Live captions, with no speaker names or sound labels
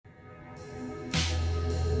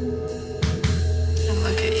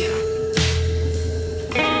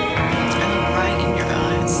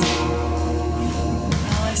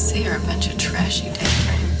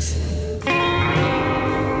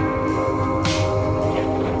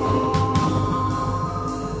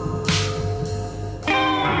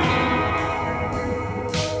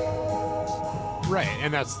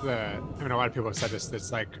And that's I mean, a lot of people have said this,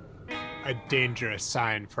 that's like a dangerous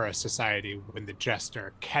sign for a society when the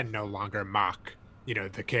jester can no longer mock,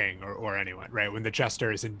 the king or anyone, right? When the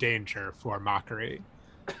jester is in danger for mockery,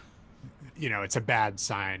 it's a bad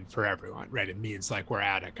sign for everyone, right? It means like we're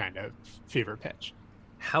at a kind of fever pitch.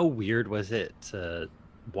 How weird was it to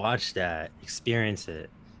watch that, experience it,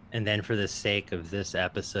 and then for the sake of this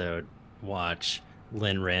episode, watch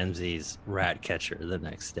Lynn Ramsey's Ratcatcher the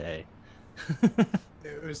next day?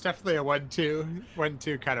 It was definitely a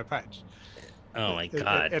one-two kind of punch Oh my in,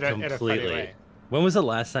 God, in a funny completely. way. When was the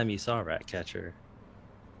last time you saw Ratcatcher?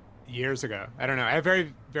 Years ago, I don't know. I have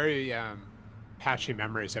very, very patchy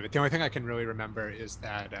memories of it. The only thing I can really remember is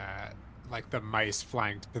that like the mice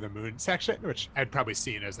flying to the moon section, which I'd probably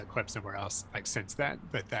seen as a clip somewhere else like since then,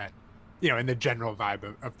 but that, in the general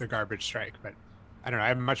vibe of the garbage strike. But I don't know. I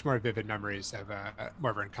have much more vivid memories of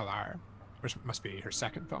Morvan Calar, which must be her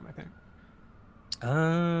second film, I think.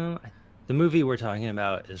 Um, the movie we're talking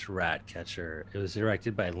about is Ratcatcher. It was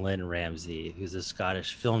directed by Lynn Ramsey, who's a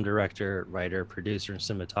Scottish film director, writer, producer, and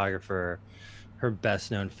cinematographer. Her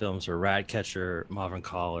best known films were Ratcatcher, Marvin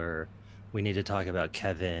Collar, We Need to Talk About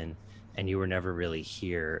Kevin, and You Were Never Really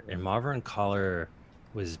Here. And Marvin Collar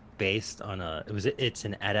was based on it's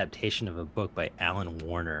an adaptation of a book by Alan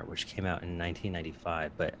Warner, which came out in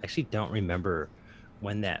 1995, but I actually don't remember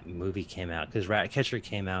when that movie came out because Ratcatcher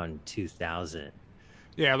came out in 2000.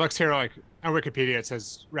 Yeah, it looks here like on Wikipedia it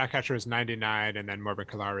says Ratcatcher is 99 and then Morvan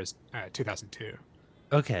Calar is 2002.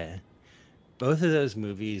 Okay. Both of those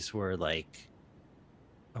movies were like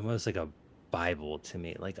almost like a Bible to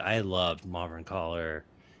me. Like I loved Marvin Collar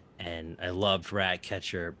and I loved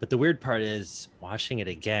Ratcatcher. But the weird part is watching it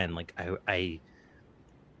again, like I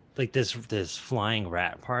like this flying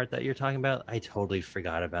rat part that you're talking about, I totally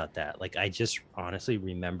forgot about that. Like I just honestly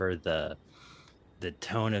remember the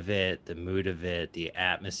tone of it, the mood of it, the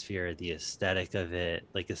atmosphere, the aesthetic of it.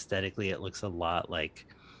 Like aesthetically, it looks a lot like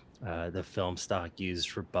the film stock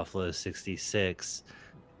used for Buffalo 66.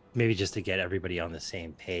 Maybe just to get everybody on the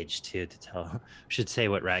same page too, to tell, should say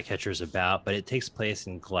what Ratcatcher is about. But it takes place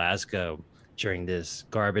in Glasgow during this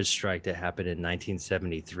garbage strike that happened in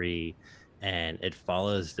 1973. And it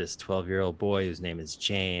follows this 12-year-old boy whose name is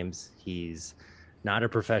James. He's not a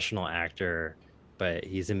professional actor, but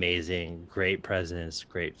he's amazing, great presence,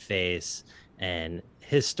 great face. And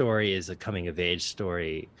his story is a coming of age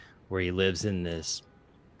story where he lives in this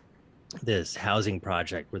housing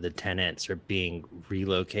project where the tenants are being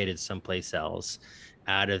relocated someplace else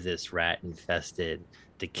out of this rat infested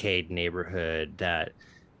decayed neighborhood. That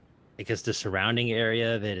I guess the surrounding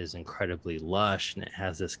area of it is incredibly lush, and it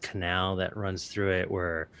has this canal that runs through it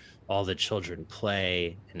where all the children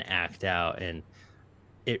play and act out, and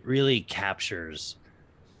it really captures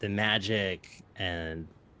the magic and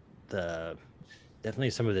the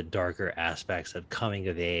definitely some of the darker aspects of coming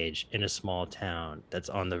of age in a small town that's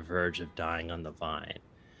on the verge of dying on the vine.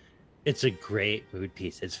 It's a great mood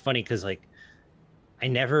piece. It's funny because like I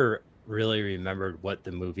never really remembered what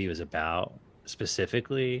the movie was about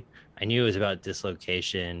specifically. I knew it was about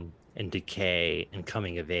dislocation and decay and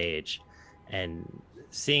coming of age. And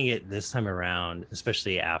seeing it this time around,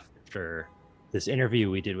 especially after this interview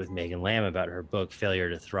we did with Megan Lamb about her book Failure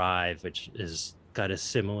to Thrive, which is got a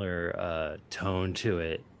similar tone to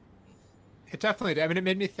it. It definitely did. I mean, it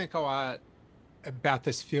made me think a lot about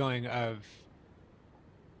this feeling of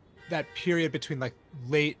that period between like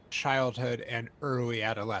late childhood and early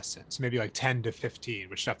adolescence, maybe like 10 to 15,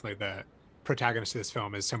 which definitely the protagonist of this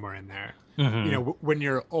film is somewhere in there. Mm-hmm. When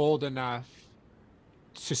you're old enough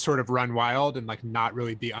to sort of run wild and like not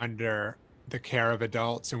really be under the care of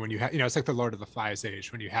adults. And when you have, it's like the Lord of the Flies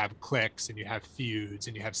age, when you have cliques and you have feuds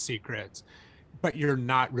and you have secrets, but you're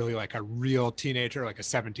not really like a real teenager, like a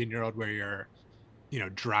 17-year-old where you're,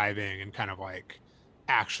 driving and kind of like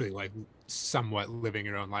actually like somewhat living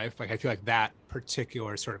your own life. Like I feel like that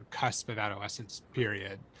particular sort of cusp of adolescence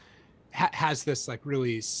period has this like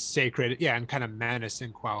really sacred, yeah, and kind of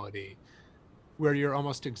menacing quality where you're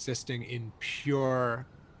almost existing in pure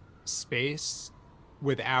space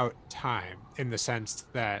without time, in the sense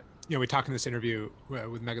that, we talk in this interview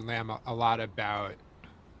with Megan Lamb a lot about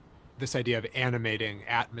this idea of animating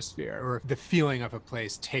atmosphere, or the feeling of a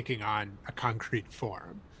place taking on a concrete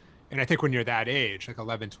form. And I think when you're that age, like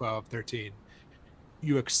 11, 12, 13,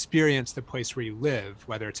 you experience the place where you live,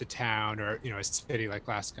 whether it's a town or, a city like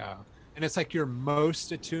Glasgow. And it's like you're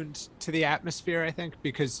most attuned to the atmosphere, I think,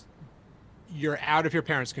 because you're out of your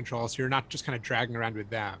parents' control. So you're not just kind of dragging around with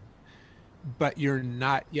them, but you're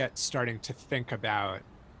not yet starting to think about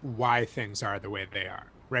why things are the way they are.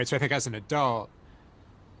 Right. So I think as an adult,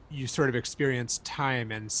 you sort of experience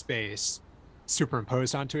time and space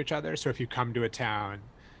superimposed onto each other. So if you come to a town,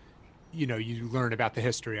 you know, you learn about the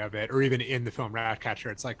history of it, or even in the film Ratcatcher,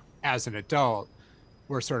 it's like as an adult,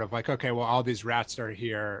 we're sort of like, okay, well, all these rats are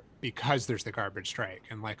here because there's the garbage strike,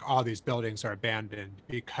 and like all these buildings are abandoned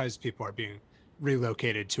because people are being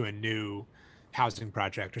relocated to a new housing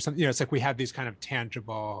project or something. You know, it's like we have these kind of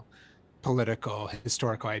tangible political,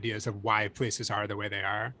 historical ideas of why places are the way they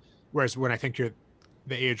are. Whereas when I think you're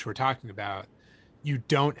the age we're talking about, you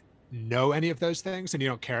don't know any of those things and you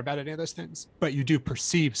don't care about any of those things, but you do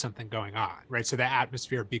perceive something going on, right? So the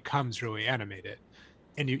atmosphere becomes really animated.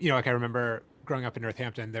 And you know, like I remember growing up in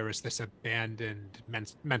Northampton, there was this abandoned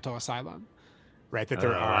mental asylum, right? That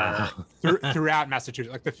there Oh are wow. throughout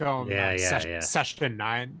Massachusetts, like the film Yeah, yeah, yeah. Session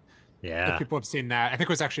 9. If Yeah. people have seen that, I think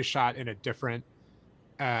it was actually shot in a different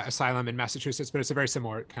asylum in Massachusetts, but it's a very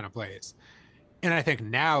similar kind of place. And I think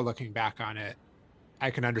now looking back on it, I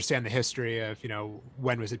can understand the history of, you know,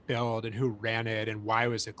 when was it built and who ran it and why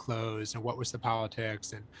was it closed and what was the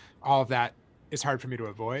politics, and all of that is hard for me to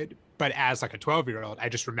avoid. But as like a 12-year-old, I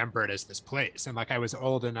just remember it as this place. And like I was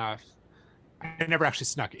old enough, I never actually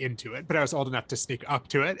snuck into it, but I was old enough to sneak up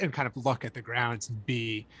to it and kind of look at the grounds and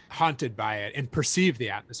be haunted by it and perceive the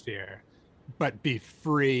atmosphere, but be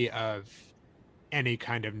free of any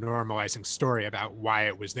kind of normalizing story about why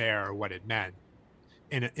it was there or what it meant.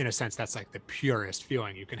 In a sense, that's like the purest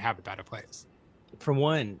feeling you can have about a place. For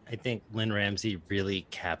one, I think Lynn Ramsey really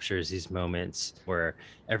captures these moments where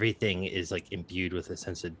everything is like imbued with a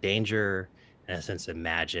sense of danger and a sense of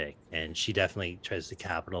magic. And she definitely tries to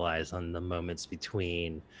capitalize on the moments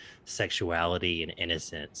between sexuality and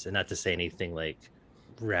innocence. And not to say anything like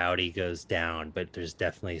rowdy goes down, but there's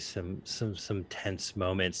definitely some tense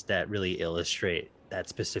moments that really illustrate that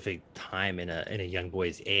specific time in a young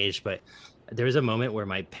boy's age. But there was a moment where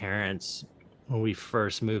my parents, when we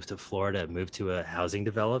first moved to Florida, moved to a housing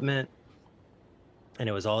development, and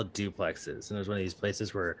it was all duplexes. And it was one of these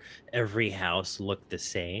places where every house looked the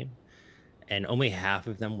same and only half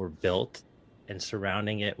of them were built. And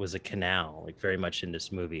surrounding it was a canal, like very much in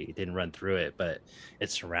this movie. It didn't run through it, but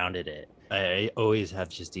it surrounded it. I always have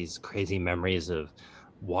just these crazy memories of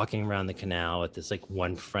walking around the canal with this like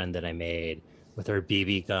one friend that I made with our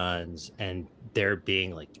BB guns, and there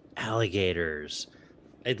being like alligators.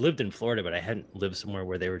 I'd lived in Florida, but I hadn't lived somewhere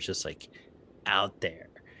where they were just like out there.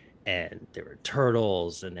 And there were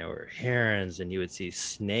turtles and there were herons, and you would see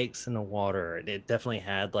snakes in the water. And it definitely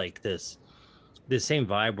had like this same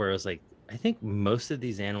vibe where it was like, I think most of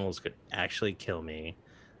these animals could actually kill me.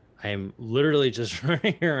 I'm literally just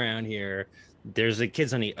running around here. There's the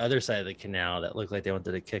kids on the other side of the canal that look like they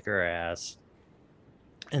wanted to kick our ass.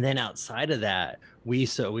 And then outside of that, we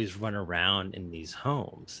used to always run around in these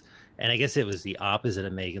homes. And I guess it was the opposite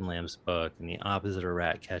of Megan Lamb's book and the opposite of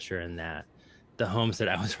Ratcatcher, in that the homes that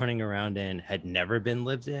I was running around in had never been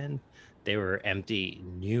lived in. They were empty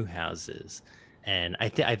new houses. And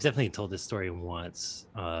I've definitely told this story once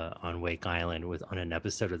on Wake Island on an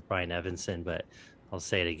episode with Brian Evanson, but I'll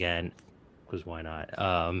say it again because why not?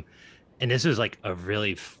 And this was like a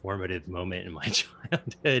really formative moment in my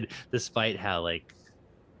childhood, despite how like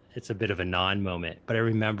it's a bit of a non-moment. But I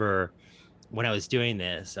remember when I was doing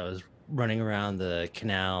this, I was running around the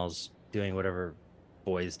canals doing whatever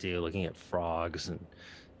boys do, looking at frogs and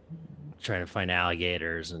trying to find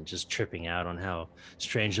alligators and just tripping out on how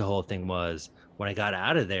strange the whole thing was. When I got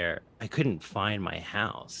out of there, I couldn't find my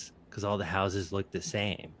house because all the houses looked the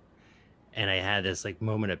same. And I had this like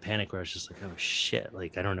moment of panic where I was just like, oh shit,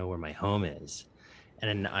 like I don't know where my home is. And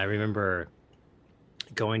then I remember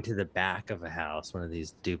going to the back of a house, one of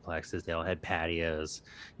these duplexes, they all had patios,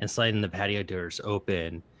 and sliding the patio doors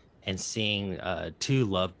open and seeing two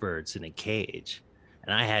lovebirds in a cage.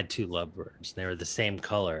 And I had two lovebirds. They were the same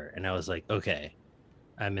color. And I was like, okay,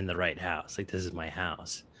 I'm in the right house. Like, this is my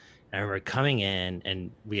house. And I remember coming in,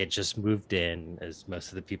 and we had just moved in, as most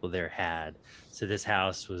of the people there had. So this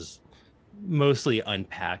house was mostly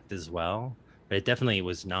unpacked as well, but it definitely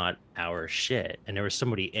was not our shit. And there was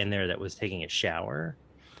somebody in there that was taking a shower.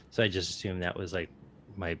 So I just assumed that was like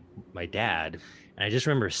my dad. And I just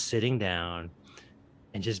remember sitting down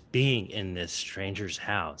and just being in this stranger's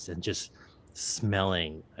house and just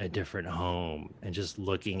smelling a different home and just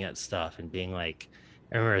looking at stuff and being like,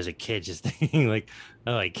 I remember as a kid just thinking like,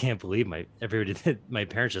 oh, I can't believe my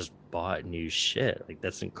parents just bought new shit. Like,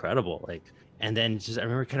 that's incredible. Like, and then just I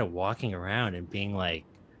remember kind of walking around and being like,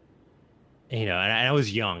 and I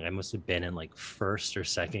was young. I must have been in like first or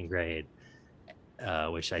second grade,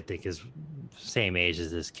 which I think is same age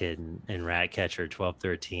as this kid in Ratcatcher, 12,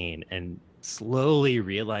 13, and slowly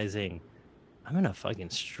realizing I'm in a fucking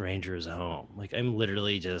stranger's home. Like, I'm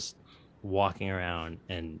literally just walking around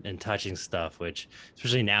and touching stuff, which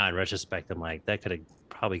especially now in retrospect, I'm like, that could have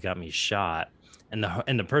probably got me shot. And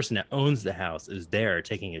the person that owns the house is there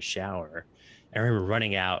taking a shower. I remember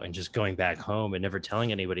running out and just going back home and never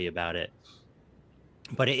telling anybody about it.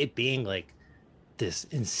 But it being like this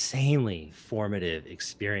insanely formative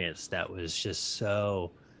experience that was just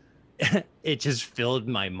so it just filled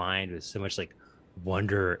my mind with so much like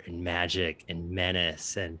wonder and magic and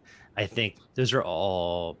menace. And I think those are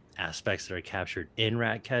all aspects that are captured in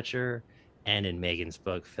Ratcatcher and in Megan's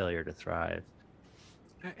book, Failure to Thrive.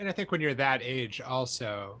 And I think when you're that age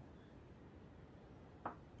also,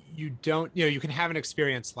 you don't, you know, you can have an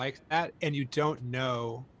experience like that and you don't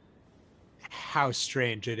know how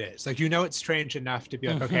strange it is. Like, you know, it's strange enough to be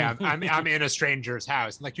like, okay, I'm in a stranger's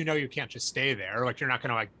house. Like, you know, you can't just stay there. Like, you're not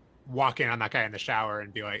gonna like walk in on that guy in the shower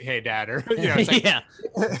and be like, hey dad, or you know, it's like, Yeah.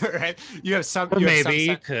 right. You have some, Or you have maybe you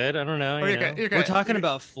some, could. I don't know. or You you know, could, you we're could, talking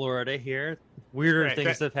about Florida here. Weirder right,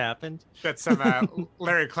 things have happened. that's some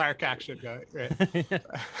Larry Clark action, right?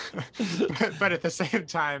 But at the same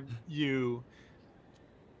time, you're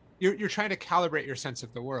trying to calibrate your sense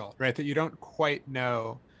of the world, right? That you don't quite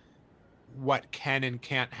know what can and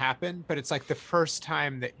can't happen, but it's like the first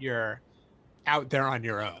time that you're out there on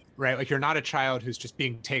your own, right? Like, you're not a child who's just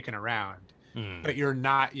being taken around, Mm. but you're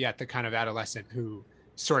not yet the kind of adolescent who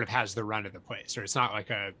sort of has the run of the place, or it's not like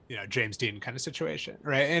a, you know, James Dean kind of situation,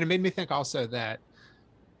 right? And it made me think also that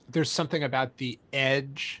there's something about the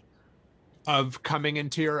edge of coming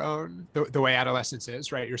into your own, the way adolescence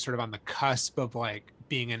is, right? You're sort of on the cusp of like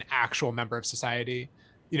being an actual member of society,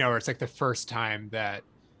 you know, or it's like the first time that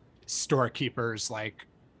storekeepers like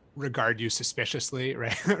regard you suspiciously,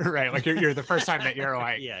 right? Right, like you're the first time that you're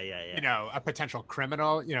like, Yeah, yeah, you yeah. know, a potential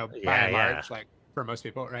criminal, you know, by Yeah, and yeah. large, like for most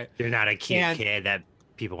people, right? You're not a cute And kid that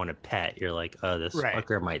people want to pet. You're like, oh, this right,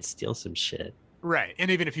 fucker might steal some shit. right.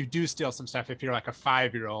 And even if you do steal some stuff, if you're like a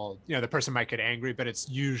 5-year-old, you know, the person might get angry, but it's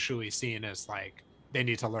usually seen as like they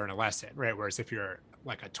need to learn a lesson, right? Whereas if you're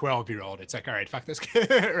like a 12-year-old, it's like, all right, fuck this kid,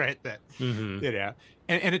 right? That, Mm-hmm. you know,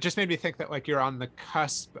 and it just made me think that like you're on the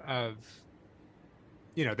cusp of,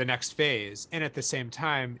 you know, the next phase, and at the same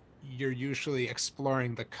time you're usually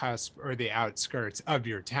exploring the cusp or the outskirts of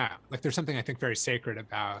your town. Like, there's something I think very sacred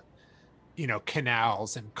about, you know,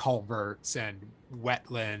 canals and culverts and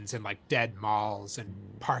wetlands and like dead malls and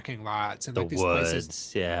parking lots and The like these places,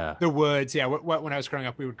 woods, yeah. the woods. Yeah, what when I was growing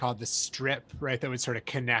up we would call the strip, right? That would sort of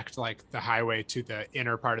connect like the highway to the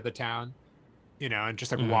inner part of the town, you know, and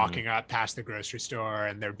just like Mm. walking up past the grocery store,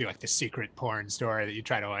 and there'd be like the secret porn store that you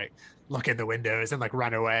try to like look in the windows and like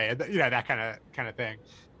run away, and you know, that kind of thing,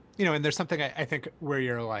 you know. And there's something I think where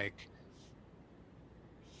you're like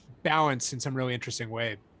balanced in some really interesting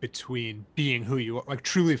way between being who you, like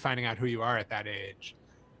truly finding out who you are at that age,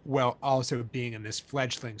 while also being in this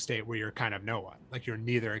fledgling state where you're kind of no one, like you're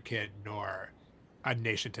neither a kid nor a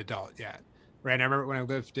nascent adult yet, right? And I remember when I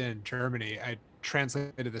lived in Germany, I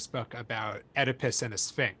translated this book about Oedipus and the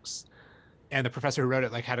Sphinx, and the professor who wrote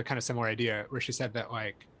it like had a kind of similar idea where she said that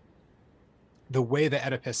like the way that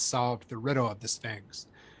Oedipus solved the riddle of the Sphinx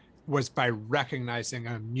was by recognizing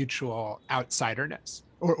a mutual outsiderness,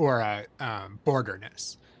 or a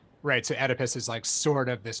borderness, right? So Oedipus is like sort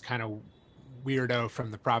of this kind of weirdo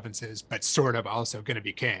from the provinces, but sort of also going to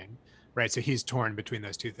be king, right? So he's torn between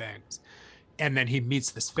those two things. And then he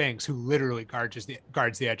meets the Sphinx, who literally guards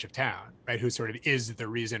the edge of town, right? Who sort of is the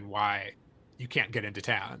reason why you can't get into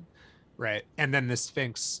town, right? And then the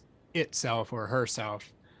Sphinx itself, or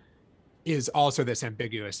herself, is also this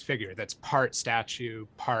ambiguous figure that's part statue,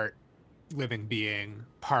 part living being,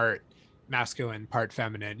 part masculine, part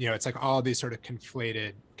feminine. You know, it's like all these sort of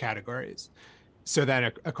conflated categories. So then,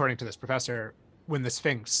 according to this professor, when the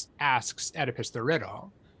Sphinx asks Oedipus the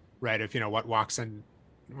riddle, right, of, you know, what walks in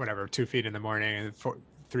whatever 2 feet in the morning and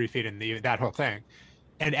 3 feet in the evening, that whole thing,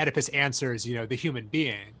 and Oedipus answers, you know, the human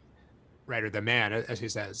being, right, or the man, as he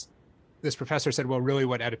says, this professor said, well, really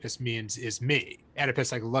what Oedipus means is me.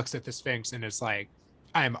 Oedipus like looks at the Sphinx and is like,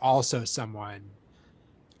 I am also someone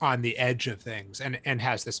on the edge of things, and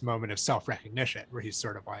has this moment of self-recognition where he's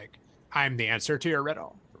sort of like, I'm the answer to your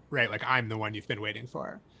riddle, right? Like, I'm the one you've been waiting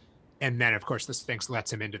for. And then of course the Sphinx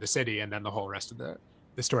lets him into the city, and then the whole rest of the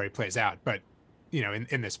story plays out. But, you know,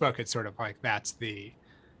 in this book, it's sort of like that's the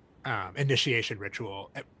initiation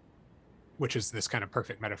ritual, which is this kind of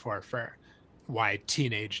perfect metaphor for why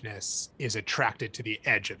teenageness is attracted to the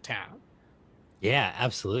edge of town. Yeah,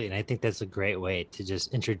 absolutely. And I think that's a great way to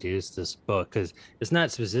just introduce this book because it's not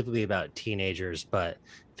specifically about teenagers, but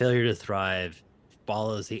Failure to Thrive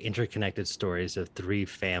follows the interconnected stories of three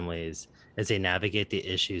families as they navigate the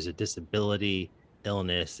issues of disability,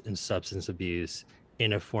 illness, and substance abuse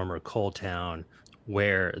in a former coal town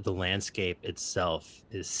where the landscape itself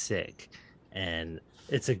is sick. And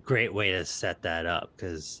it's a great way to set that up,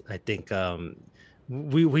 because I think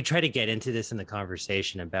we try to get into this in the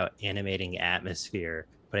conversation about animating atmosphere,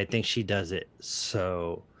 but I think she does it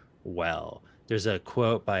so well. There's a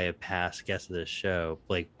quote by a past guest of the show,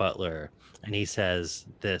 Blake Butler, and he says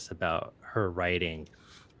this about her writing: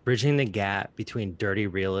 bridging the gap between dirty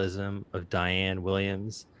realism of Diane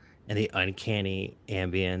Williams and the uncanny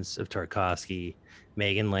ambience of Tarkovsky.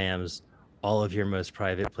 Megan Lamb's All of Your Most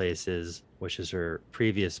Private Places, which is her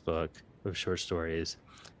previous book of short stories,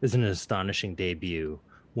 is an astonishing debut,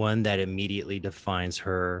 one that immediately defines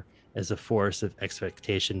her as a force of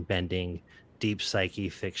expectation bending, deep psyche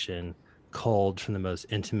fiction, culled from the most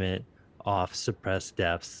intimate, off suppressed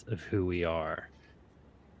depths of who we are.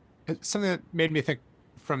 Something that made me think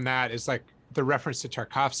from that is like the reference to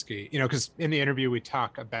Tarkovsky, because in the interview we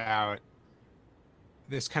talk about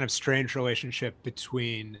this kind of strange relationship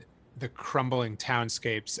between the crumbling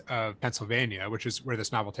townscapes of Pennsylvania, which is where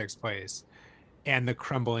this novel takes place, and the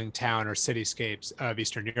crumbling town or cityscapes of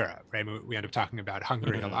Eastern Europe, right? We end up talking about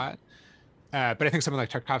Hungary a lot. But I think someone like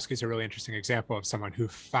Tarkovsky is a really interesting example of someone who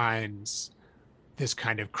finds this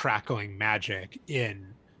kind of crackling magic in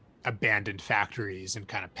abandoned factories and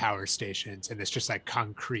kind of power stations and this just like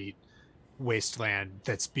concrete wasteland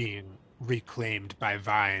that's being reclaimed by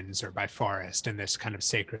vines or by forest and this kind of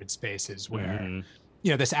sacred spaces where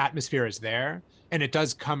this atmosphere is there, and it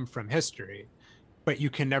does come from history, but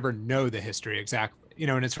you can never know the history exactly,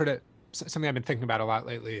 and it's sort of something I've been thinking about a lot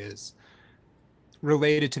lately is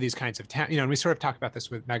related to these kinds of towns, and we sort of talk about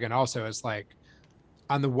this with Megan also, is like,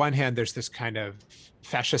 on the one hand, there's this kind of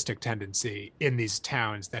fascistic tendency in these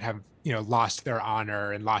towns that have, lost their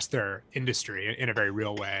honor and lost their industry in a very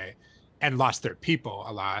real way and lost their people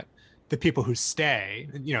a lot. The people who stay,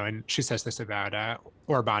 and she says this about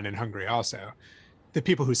Orban in Hungary also, the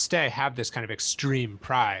people who stay have this kind of extreme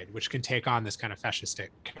pride, which can take on this kind of fascistic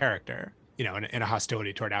character, in a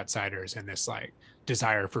hostility toward outsiders and this like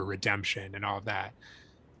desire for redemption and all of that.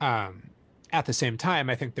 At the same time,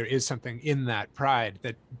 I think there is something in that pride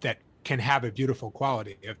that can have a beautiful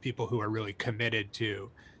quality of people who are really committed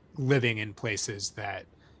to living in places that,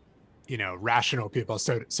 rational people,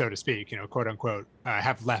 so to speak, quote unquote,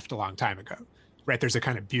 have left a long time ago, right? There's a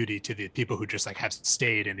kind of beauty to the people who just like have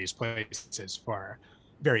stayed in these places for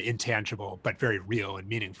very intangible but very real and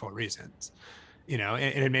meaningful reasons, and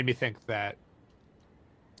it made me think that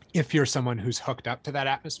if you're someone who's hooked up to that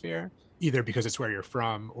atmosphere, either because it's where you're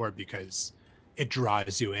from or because it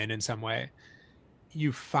draws you in some way,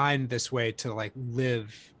 you find this way to like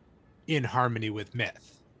live in harmony with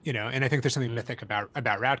myth, and I think there's something mythic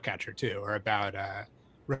about Ratcatcher too, or about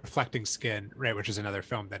Reflecting Skin, right, which is another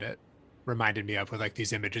film that it reminded me of, with like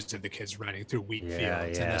these images of the kids running through wheat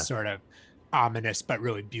fields and this sort of ominous but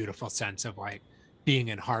really beautiful sense of like being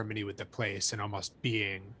in harmony with the place and almost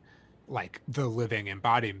being like the living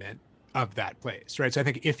embodiment of that place, right? So I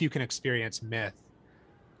think if you can experience myth,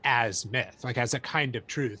 like as a kind of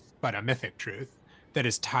truth, but a mythic truth that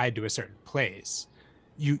is tied to a certain place,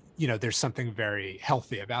 there's something very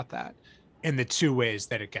healthy about that. And the two ways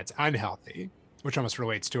that it gets unhealthy, which almost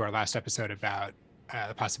relates to our last episode about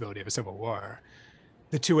the possibility of a civil war,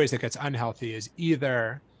 the two ways that gets unhealthy is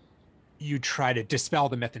either you try to dispel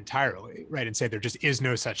the myth entirely, right, and say there just is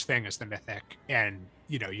no such thing as the mythic, and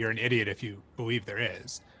you're an idiot if you believe there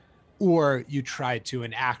is, or you try to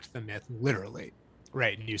enact the myth literally,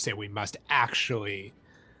 right, and you say we must actually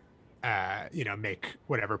make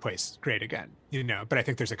whatever place great again, but I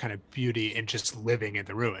think there's a kind of beauty in just living in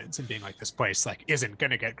the ruins and being like, this place like isn't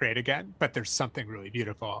going to get great again, but there's something really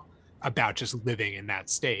beautiful about just living in that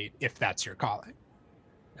state if that's your calling.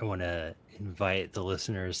 I want to invite the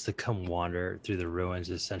listeners to come wander through the ruins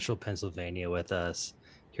of central Pennsylvania with us.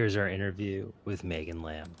 Here's our interview with Megan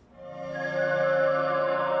Lamb.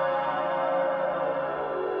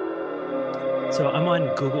 So I'm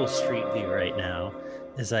on Google Street View right now,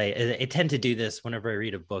 as I tend to do this whenever I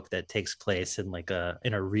read a book that takes place in like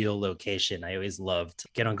in a real location. I always love to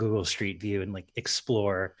get on Google Street View and like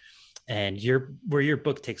explore. And where your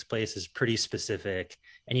book takes place is pretty specific,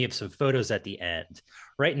 and you have some photos at the end.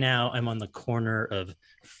 Right now, I'm on the corner of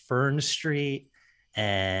Fern Street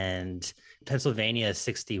and Pennsylvania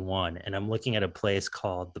 61, and I'm looking at a place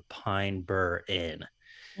called the Pine Burr Inn.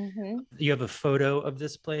 Mm-hmm. You have a photo of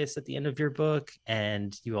this place at the end of your book,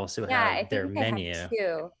 and you also have their menu.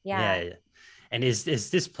 Too. Yeah. And is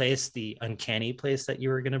this place the uncanny place that you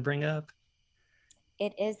were going to bring up?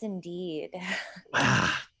 It is indeed. Wow.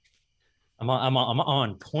 I'm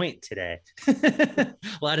on point today. A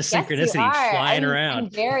lot of Yes, you synchronicity are. flying I'm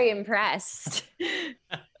around. very impressed.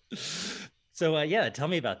 So yeah, tell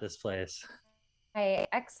me about this place. My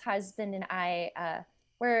ex-husband and I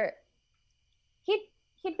were he'd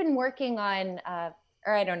he'd been working on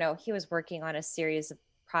or I don't know, he was working on a series of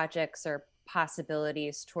projects or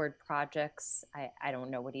possibilities toward projects. I don't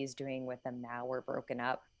know what he's doing with them now. We're broken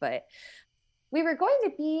up, but we were going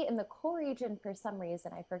to be in the coal region for some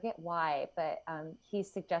reason. I forget why, but he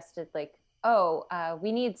suggested like, oh,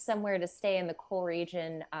 we need somewhere to stay in the coal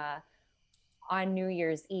region on New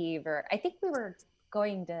Year's Eve, or I think we were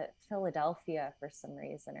going to Philadelphia for some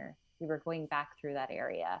reason, or we were going back through that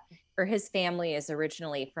area. Or his family is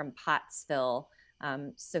originally from Pottsville.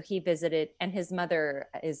 So he visited, and his mother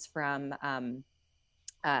is from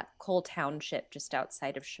Cole Township, just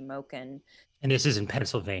outside of Shamokin. And this is in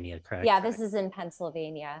Pennsylvania, correct? Yeah, this is in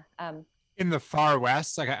Pennsylvania. In the far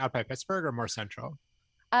west, like out by Pittsburgh, or more central?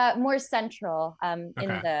 More central, Okay. in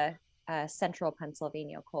the central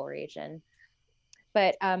Pennsylvania coal region.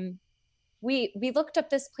 But we looked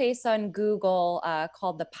up this place on Google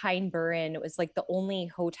called the Pine Burren. It was like the only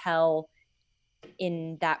hotel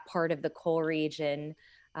in that part of the coal region,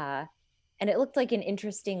 and it looked like an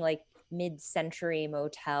interesting like mid-century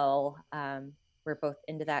motel. We're both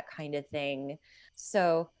into that kind of thing,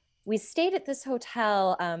 so we stayed at this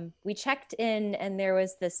hotel. We checked in, and there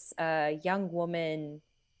was this young woman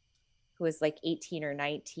who was like 18 or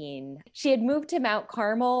 19. She had moved to Mount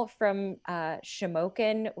Carmel from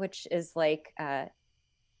Shamokin, which is like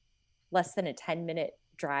less than a 10-minute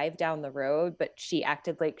drive down the road, but she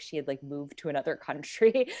acted like she had like moved to another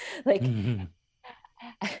country. Like, Mhm.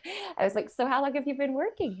 I was like, so how long have you been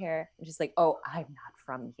working here? And she's like, oh, I'm not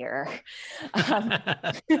from here.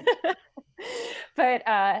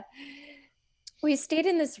 But we stayed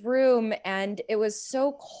in this room, and it was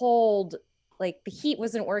so cold, like the heat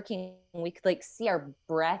wasn't working. We could like see our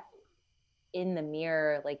breath in the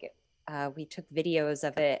mirror. Like we took videos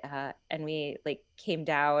of it, and we like came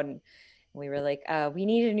down, and we were like, we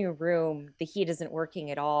need a new room. The heat isn't working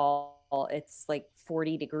at all. It's like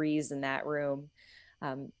 40 degrees in that room.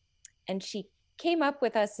 And she came up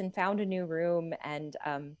with us and found a new room. And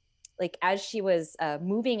like as she was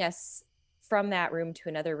moving us from that room to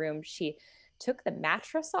another room, she took the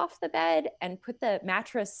mattress off the bed and put the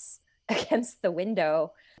mattress against the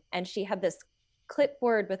window. And she had this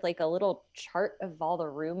clipboard with like a little chart of all the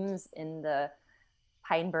rooms in the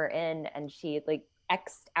Pine Burr Inn, and she like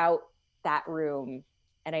X'd out that room.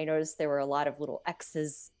 And I noticed there were a lot of little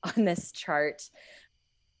X's on this chart.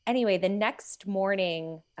 Anyway, the next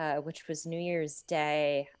morning, which was New Year's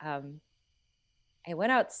Day, I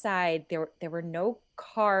went outside. There were no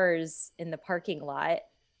cars in the parking lot.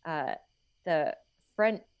 The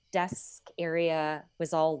front desk area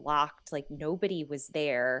was all locked, like nobody was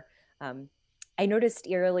there. I noticed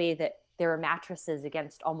eerily that there were mattresses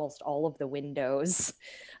against almost all of the windows.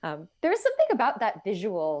 There was something about that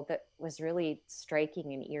visual that was really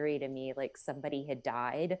striking and eerie to me, like somebody had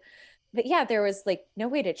died. But yeah, there was like no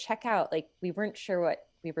way to check out. Like we weren't sure what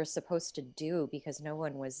we were supposed to do because no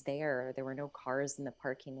one was there. There were no cars in the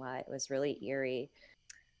parking lot. It was really eerie.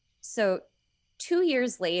 So 2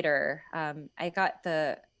 years later, I got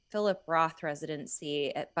the Philip Roth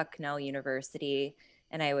residency at Bucknell University,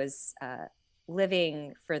 and I was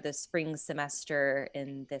living for the spring semester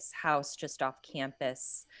in this house just off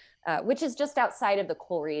campus, which is just outside of the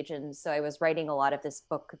coal region. So I was writing a lot of this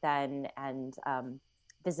book then, and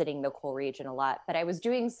visiting the coal region a lot. But I was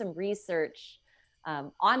doing some research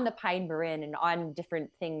on the Pine Burr Inn and on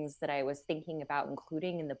different things that I was thinking about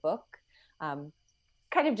including in the book, kind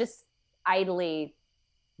of just idly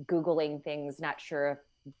Googling things, not sure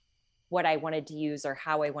what I wanted to use or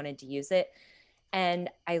how I wanted to use it. And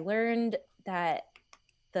I learned that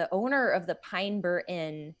the owner of the Pine Burr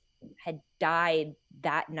Inn had died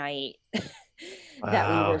that night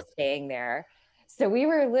that we were staying there. So we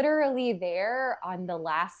were literally there on the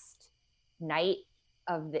last night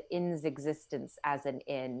of the inn's existence as an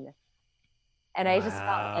inn. And I just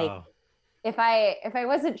felt like if I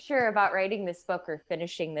wasn't sure about writing this book or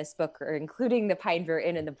finishing this book or including the Pine Burr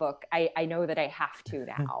Inn in the book, I know that I have to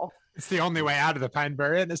now. It's the only way out of the Pine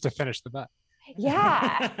Burr Inn is to finish the book.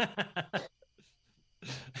 Yeah.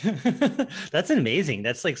 That's amazing.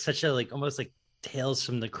 That's like such a like almost like Tales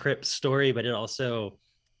from the Crypt story, but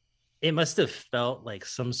it must have felt like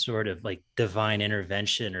some sort of like divine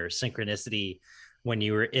intervention or synchronicity when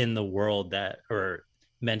you were in the world that, or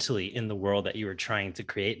mentally in the world that you were trying to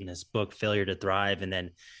create in this book, Failure to Thrive, and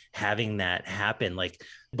then having that happen. Like,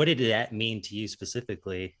 what did that mean to you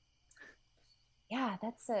specifically? Yeah,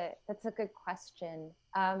 that's a good question.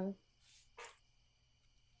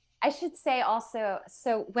 I should say also,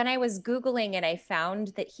 so when I was Googling and I found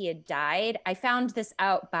that he had died, I found this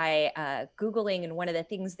out by Googling, and one of the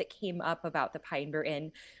things that came up about the Pineborough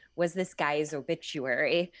Inn was this guy's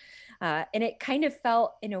obituary. And it kind of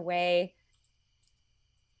felt in a way,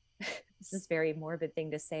 this is a very morbid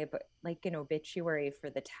thing to say, but like an obituary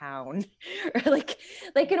for the town, or like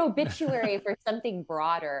an obituary for something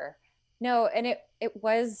broader. No, and it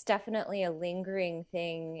was definitely a lingering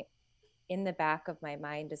thing in the back of my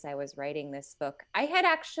mind as I was writing this book. I had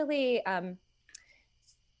actually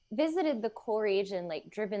visited the coal region, like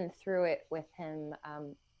driven through it with him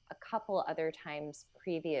a couple other times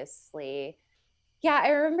previously. Yeah, I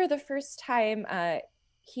remember the first time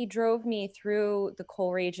he drove me through the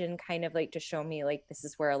coal region, kind of like to show me like this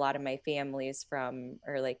is where a lot of my family is from,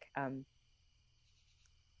 or like I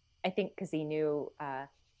think because he knew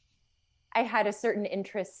I had a certain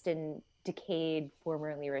interest in decayed,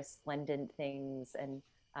 formerly resplendent things, and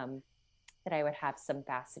that I would have some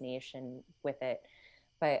fascination with it.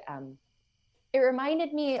 But it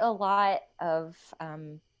reminded me a lot of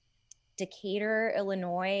Decatur,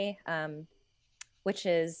 Illinois, which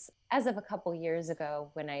is, as of a couple years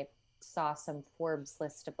ago, when I saw some Forbes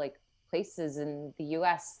list of like places in the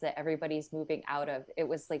US that everybody's moving out of, it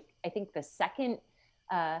was like, I think the second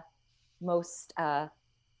most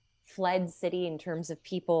fled city in terms of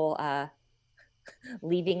people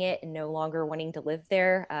leaving it and no longer wanting to live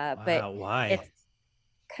there. Wow, but why? it's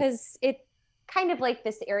because it kind of like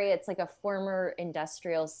this area, it's like a former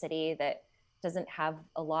industrial city that doesn't have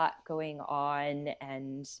a lot going on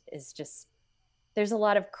and is just, there's a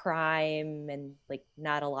lot of crime and like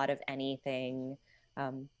not a lot of anything.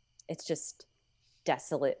 It's just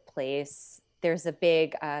desolate place. There's a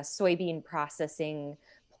big soybean processing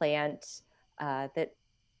plant that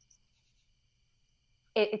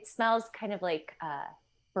it smells kind of like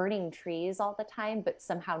burning trees all the time, but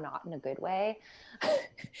somehow not in a good way.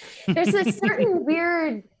 There's a certain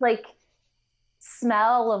weird like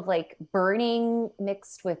smell of like burning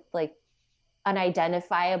mixed with like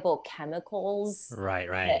unidentifiable chemicals. Right.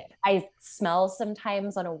 That I smell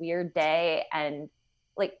sometimes on a weird day, and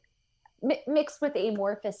like mixed with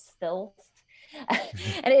amorphous filth.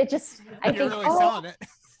 And it just, I You're think, really selling it.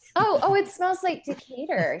 oh, it smells like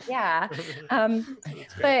Decatur. Yeah.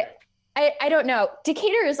 But I don't know.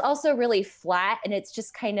 Decatur is also really flat, and it's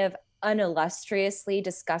just kind of unillustriously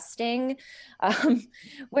disgusting.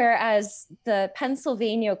 Whereas the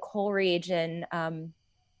Pennsylvania coal region,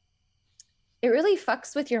 it really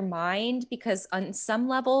fucks with your mind, because on some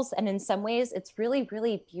levels and in some ways it's really,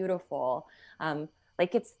 really beautiful.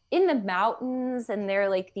 Like it's in the mountains, and they're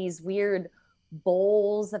like these weird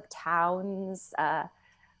bowls of towns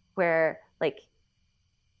where like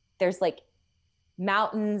there's like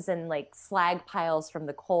mountains and like slag piles from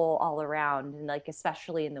the coal all around, and like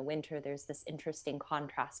especially in the winter there's this interesting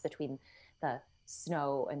contrast between the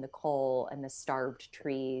snow and the coal and the starved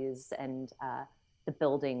trees and the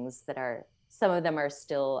buildings that are, some of them are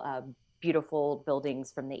still beautiful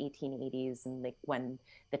buildings from the 1880s and like when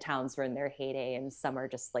the towns were in their heyday, and some are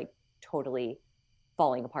just like totally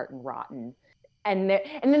falling apart and rotten. And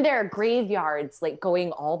then there are graveyards like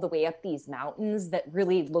going all the way up these mountains that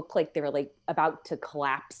really look like they're like about to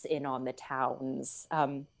collapse in on the towns.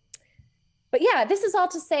 But yeah, this is all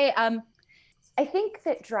to say, I think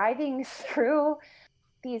that driving through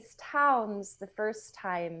these towns the first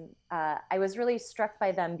time, I was really struck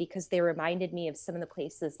by them because they reminded me of some of the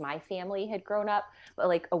places my family had grown up, but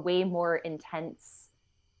like a way more intense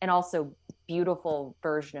and also beautiful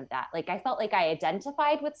version of that. Like I felt like I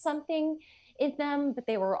identified with something in them, but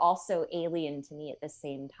they were also alien to me at the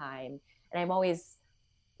same time. And I'm always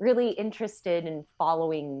really interested in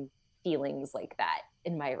following feelings like that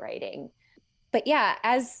in my writing. But yeah,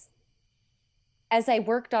 as I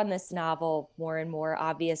worked on this novel more and more,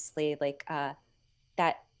 obviously, like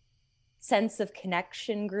that sense of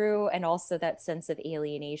connection grew, and also that sense of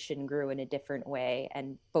alienation grew in a different way.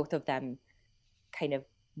 And both of them kind of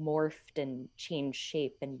morphed and changed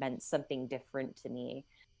shape and meant something different to me.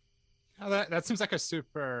 Oh, that seems like a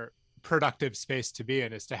super productive space to be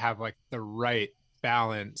in, is to have like the right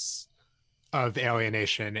balance of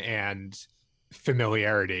alienation and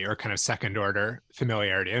familiarity, or kind of second order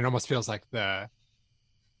familiarity. And it almost feels like an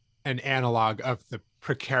analog of the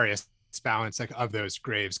precarious balance, like of those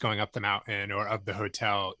graves going up the mountain, or of the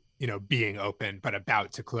hotel, you know, being open but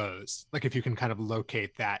about to close. Like if you can kind of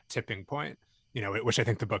locate that tipping point, you know, which I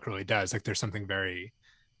think the book really does, like there's something very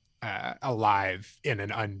alive in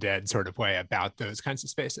an undead sort of way about those kinds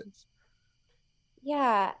of spaces.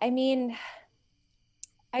 Yeah, I mean,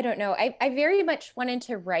 I don't know. I very much wanted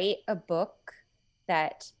to write a book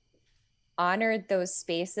that honored those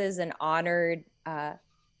spaces and honored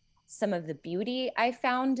some of the beauty I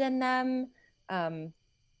found in them,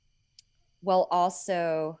 while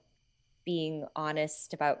also being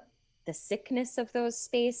honest about the sickness of those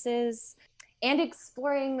spaces and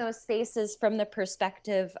exploring those spaces from the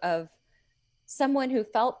perspective of someone who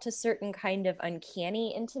felt a certain kind of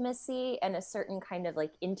uncanny intimacy and a certain kind of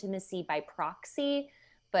like intimacy by proxy,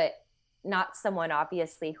 but not someone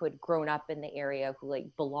obviously who had grown up in the area, who like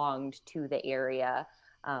belonged to the area.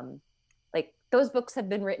 Like those books have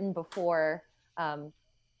been written before,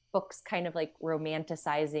 books kind of like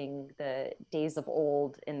romanticizing the days of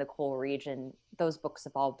old in the coal region. Those books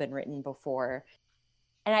have all been written before.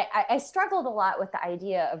 And I struggled a lot with the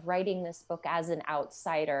idea of writing this book as an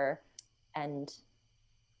outsider and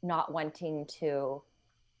not wanting to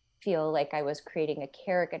feel like I was creating a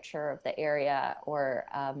caricature of the area or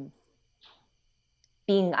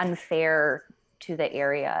being unfair to the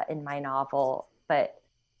area in my novel. But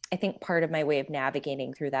I think part of my way of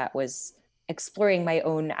navigating through that was exploring my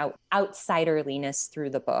own outsiderliness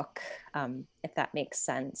through the book, if that makes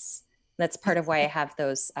sense. That's part of why I have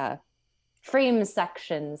those frame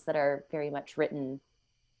sections that are very much written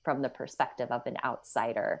from the perspective of an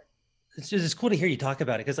outsider. It's cool to hear you talk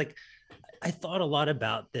about it, because like I thought a lot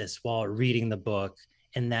about this while reading the book,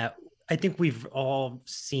 and that I think we've all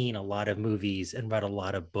seen a lot of movies and read a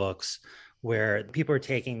lot of books where people are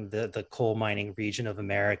taking the coal mining region of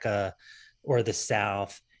America or the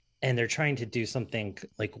South, and they're trying to do something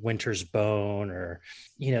like Winter's Bone, or,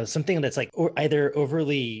 you know, something that's like either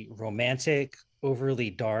overly romantic, overly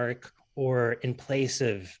dark, or in place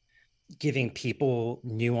of giving people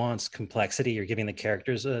nuanced complexity or giving the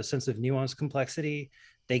characters a sense of nuanced complexity,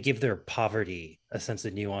 they give their poverty a sense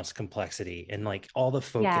of nuanced complexity. And like all the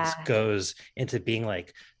focus goes into being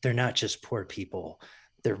like, they're not just poor people.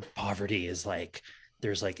 Their poverty is like,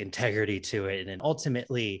 there's like integrity to it. And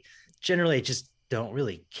ultimately, generally, I just don't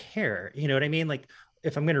really care. You know what I mean? Like,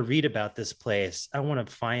 if I'm going to read about this place, I want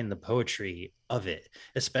to find the poetry of it,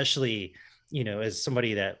 especially, you know, as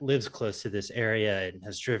somebody that lives close to this area and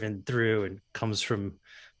has driven through and comes from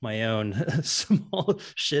my own small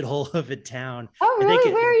shithole of a town. Oh,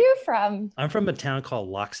 really? Where are you from? I'm from a town called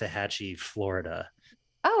Loxahatchee, Florida.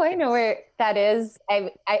 Oh, I know where that is.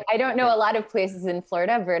 I don't know a lot of places in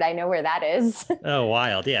Florida, but I know where that is. Oh,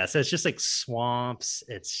 wild. Yeah. So it's just like swamps.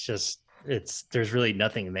 There's really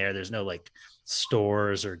nothing there. There's no like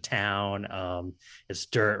stores or town. It's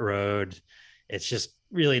dirt road. It's just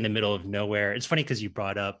really in the middle of nowhere. It's funny because you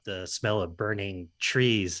brought up the smell of burning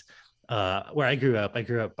trees. Where I grew up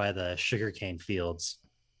by the sugarcane fields.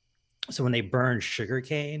 So when they burn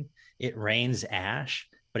sugarcane, it rains ash,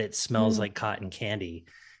 but it smells like cotton candy.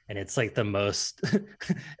 And it's like the most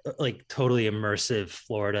like totally immersive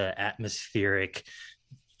Florida atmospheric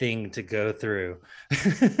thing to go through.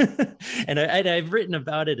 And I've written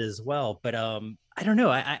about it as well, but I don't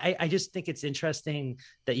know. I just think it's interesting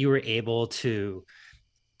that you were able to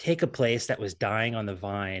take a place that was dying on the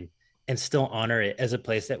vine and still honor it as a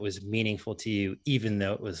place that was meaningful to you, even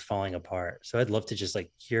though it was falling apart. So I'd love to just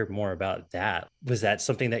like hear more about that. Was that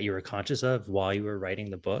something that you were conscious of while you were writing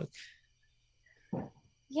the book?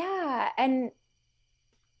 Yeah. And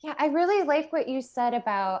yeah, I really like what you said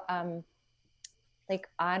about like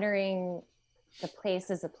honoring the place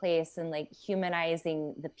as a place and like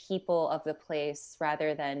humanizing the people of the place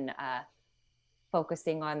rather than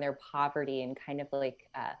focusing on their poverty and kind of like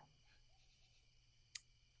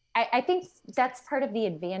I think that's part of the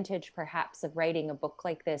advantage perhaps of writing a book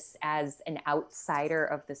like this as an outsider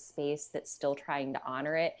of the space that's still trying to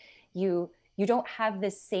honor it. You don't have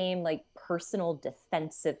this same like personal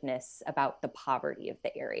defensiveness about the poverty of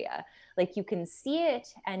the area. Like you can see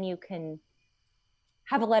it and you can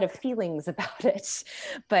have a lot of feelings about it,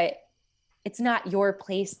 but it's not your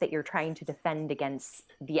place that you're trying to defend against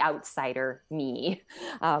the outsider me.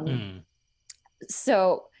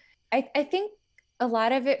 So I think a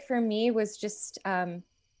lot of it for me was just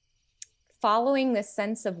following the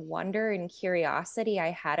sense of wonder and curiosity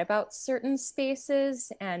I had about certain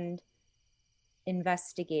spaces and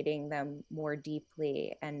investigating them more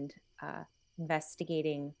deeply and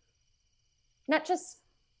investigating not just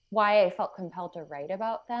why I felt compelled to write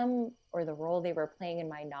about them or the role they were playing in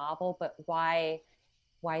my novel, but why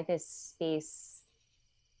this space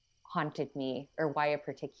haunted me or why a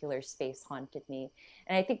particular space haunted me.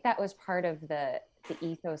 And I think that was part of the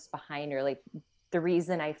ethos behind, or like the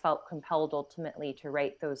reason I felt compelled ultimately to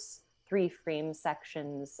write those 3 frame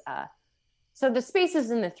sections. So the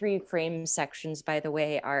spaces in the 3 frame sections, by the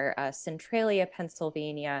way, are Centralia,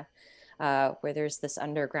 Pennsylvania, where there's this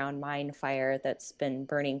underground mine fire that's been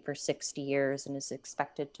burning for 60 years and is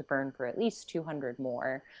expected to burn for at least 200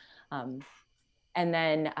 more. And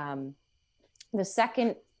then the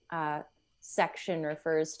second section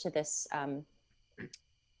refers to this,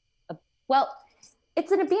 well,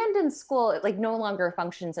 it's an abandoned school. It like no longer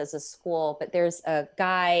functions as a school, but there's a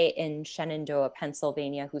guy in Shenandoah,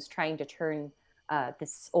 Pennsylvania, who's trying to turn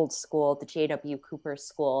this old school, the J.W. Cooper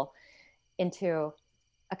School, into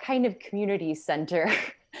a kind of community center.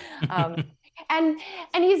 And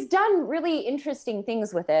he's done really interesting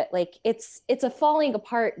things with it. Like it's a falling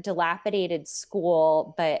apart, dilapidated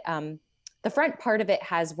school, but the front part of it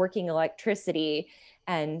has working electricity,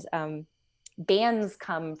 and bands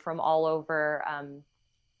come from all over,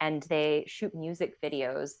 and they shoot music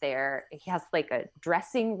videos there. He has like a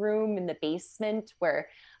dressing room in the basement where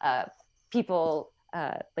people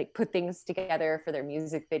like put things together for their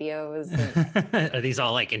music videos. And are these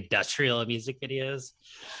all like industrial music videos?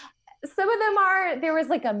 Some of them are. There was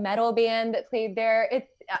like a metal band that played there. It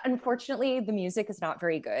unfortunately the music is not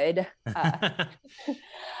very good.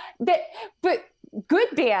 But good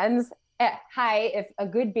bands. Hi, if a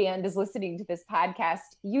good band is listening to this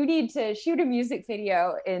podcast, you need to shoot a music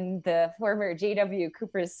video in the former J.W.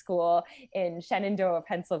 Cooper School in Shenandoah,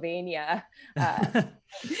 Pennsylvania.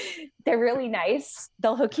 They're really nice.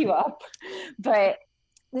 They'll hook you up. But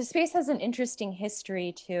the space has an interesting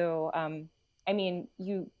history too. I mean,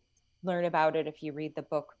 you learn about it if you read the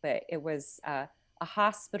book, but it was a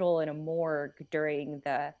hospital and a morgue during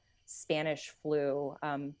the Spanish flu.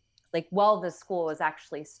 Like while the school was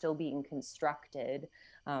actually still being constructed,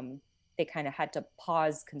 they kind of had to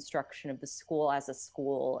pause construction of the school as a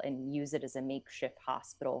school and use it as a makeshift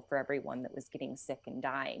hospital for everyone that was getting sick and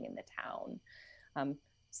dying in the town.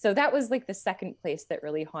 So that was like the second place that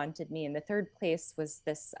really haunted me. And the third place was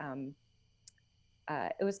this,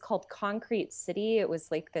 it was called Concrete City. It was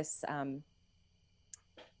like this,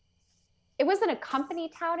 it wasn't a company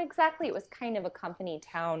town exactly. It was kind of a company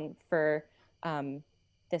town for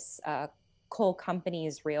this coal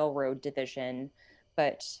company's railroad division,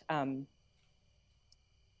 but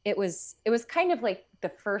it was kind of like the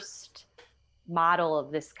first model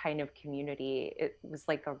of this kind of community. It was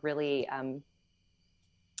like a really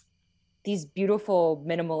these beautiful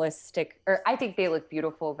minimalistic, or I think they look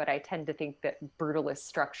beautiful, but I tend to think that brutalist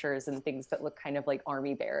structures and things that look kind of like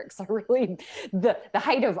army barracks are really the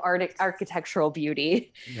height of architectural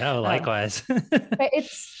beauty. No, likewise. But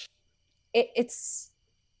it's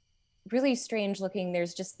really strange looking.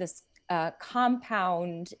 There's just this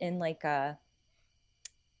compound in like a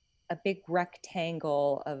big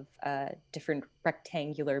rectangle of different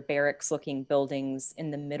rectangular barracks looking buildings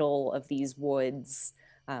in the middle of these woods.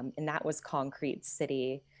 And that was Concrete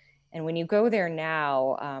City. And when you go there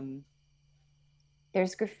now,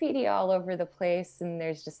 there's graffiti all over the place, and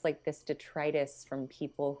there's just like this detritus from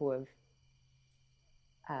people who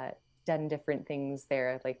have done different things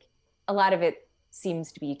there. Like a lot of it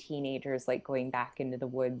seems to be teenagers like going back into the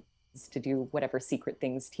woods to do whatever secret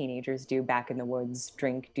things teenagers do back in the woods,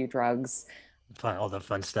 drink, do drugs. All the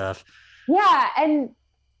fun stuff. Yeah. And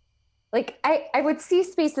like I would see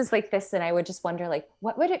spaces like this and I would just wonder, like,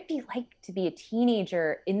 what would it be like to be a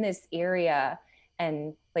teenager in this area?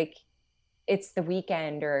 And like, it's the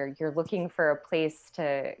weekend or you're looking for a place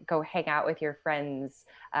to go hang out with your friends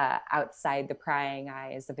outside the prying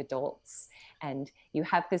eyes of adults. And you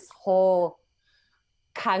have this whole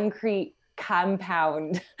concrete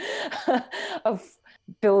compound of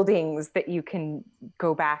buildings that you can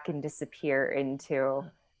go back and disappear into.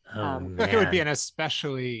 I think it would be an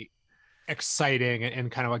especially exciting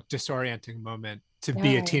and kind of like disorienting moment to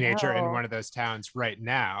be a teenager in one of those towns right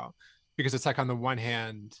now, because it's like on the one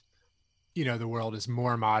hand, you know, the world is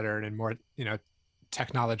more modern and more, you know,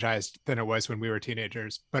 technologized than it was when we were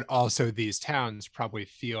teenagers, but also these towns probably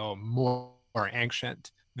feel more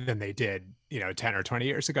ancient than they did, you know, 10 or 20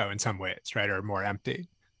 years ago in some ways, right? Or more empty.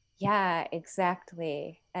 Yeah,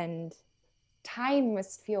 exactly. And time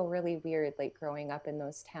must feel really weird, like growing up in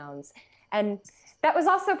those towns. And that was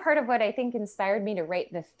also part of what I think inspired me to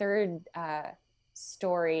write the third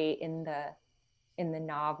story in the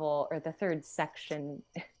novel, or the third section,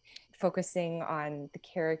 focusing on the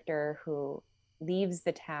character who leaves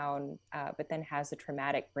the town, but then has a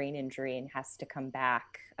traumatic brain injury and has to come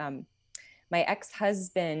back. My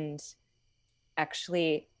ex-husband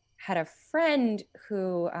actually had a friend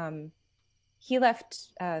who he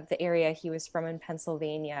left the area he was from in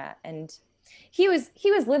Pennsylvania, and he was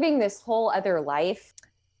living this whole other life,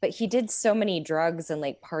 but he did so many drugs and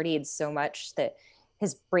like partied so much that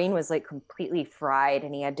his brain was like completely fried,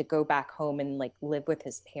 and he had to go back home and like live with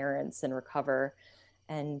his parents and recover.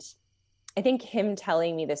 And I think him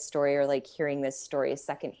telling me this story, or like hearing this story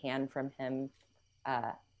secondhand from him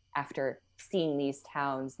after seeing these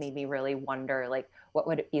towns, made me really wonder, like, what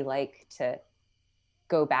would it be like to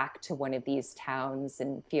go back to one of these towns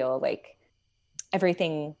and feel like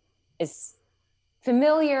everything is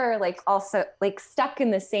familiar, like also like stuck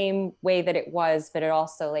in the same way that it was, but it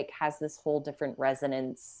also like has this whole different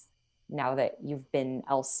resonance now that you've been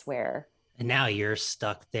elsewhere. And now you're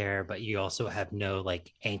stuck there, but you also have no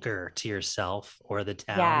like anchor to yourself or the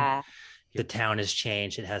town. Yeah. The town has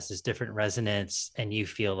changed. It has this different resonance, and you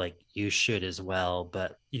feel like you should as well,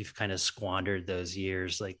 but you've kind of squandered those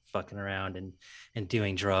years like fucking around and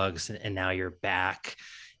doing drugs, and now you're back.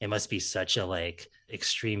 It must be such a like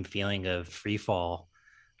extreme feeling of free fall.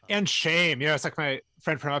 And shame. It's like my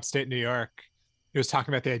friend from upstate New York, he was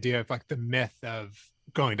talking about the idea of like the myth of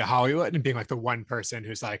going to Hollywood and being like the one person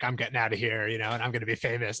who's like, I'm getting out of here, and I'm going to be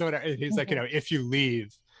famous or whatever. And he's like, if you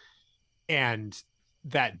leave and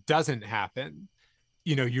that doesn't happen,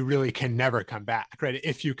 you really can never come back, right?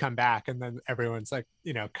 If you come back and then everyone's like,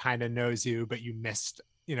 kind of knows you, but you missed,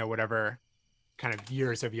 whatever kind of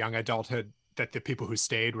years of young adulthood that the people who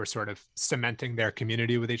stayed were sort of cementing their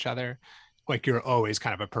community with each other. Like you're always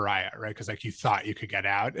kind of a pariah, right? Because like you thought you could get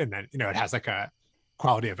out, and then it has like a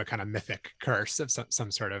quality of a kind of mythic curse of some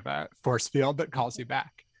sort of force field that calls you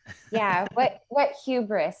back. Yeah, what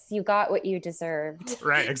hubris! You got what you deserved.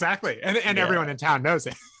 Right, exactly, and everyone in town knows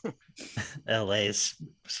it. LA's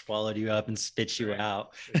swallowed you up and spit you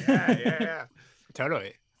out. Yeah,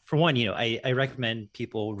 totally. For one, I recommend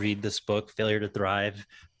people read this book, Failure to Thrive.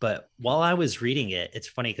 But while I was reading it, it's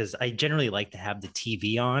funny because I generally like to have the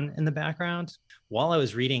TV on in the background. While I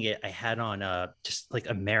was reading it, I had on just like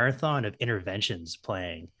a marathon of interventions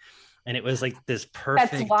playing. And it was like this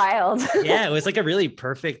perfect. That's wild. Yeah, it was like a really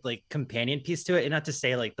perfect like companion piece to it. And not to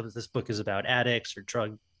say like this book is about addicts or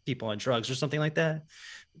people on drugs or something like that.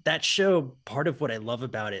 That show, part of what I love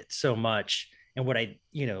about it so much, and what I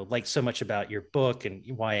like so much about your book, and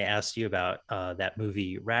why I asked you about that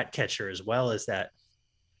movie Ratcatcher as well, is that,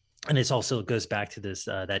 and it also goes back to this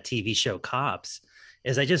that TV show Cops,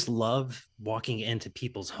 is I just love walking into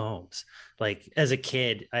people's homes. Like as a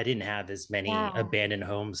kid, I didn't have as many abandoned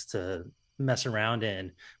homes to mess around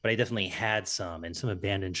in, but I definitely had some, and some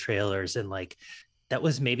abandoned trailers. And like, that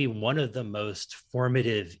was maybe one of the most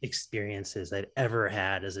formative experiences I've ever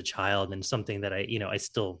had as a child, and something that I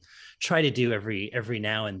still try to do every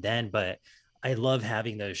now and then. But I love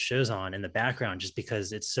having those shows on in the background just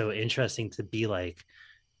because it's so interesting to be like,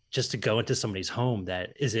 just to go into somebody's home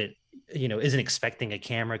that isn't expecting a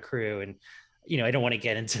camera crew. And I don't want to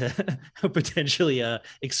get into how potentially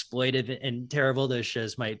exploitive and terrible those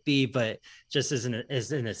shows might be, but just as an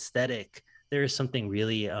aesthetic, there is something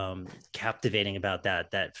really captivating about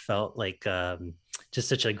that felt like just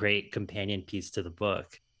such a great companion piece to the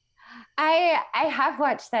book. I have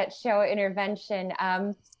watched that show, Intervention.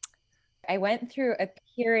 I went through a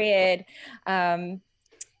period from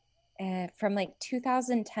like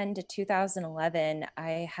 2010 to 2011.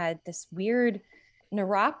 I had this weird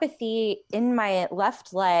neuropathy in my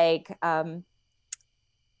left leg.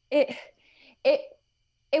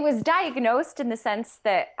 It was diagnosed in the sense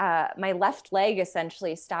that my left leg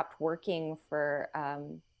essentially stopped working for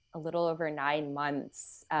a little over 9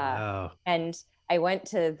 months. Wow. And I went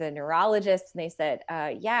to the neurologist, and they said,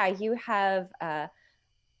 yeah, you have a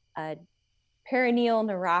perineal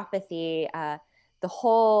neuropathy. The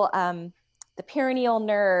whole, the perineal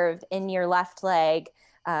nerve in your left leg,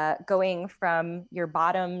 going from your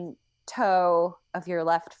bottom toe of your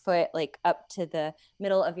left foot, like up to the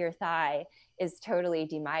middle of your thigh, is totally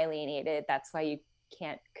demyelinated. That's why you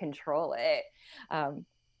can't control it.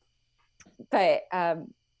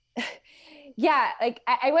 Yeah, like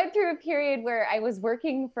I went through a period where I was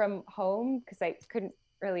working from home because I couldn't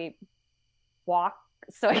really walk,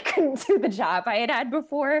 so I couldn't do the job I had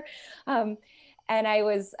before. And I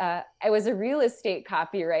was a real estate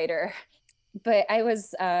copywriter, but I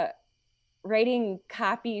was writing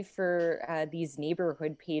copy for these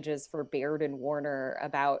neighborhood pages for Baird and Warner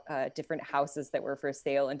about different houses that were for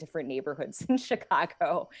sale in different neighborhoods in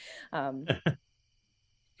Chicago.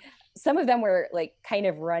 Some of them were like kind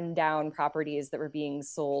of run down properties that were being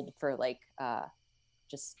sold for like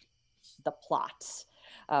just the plot.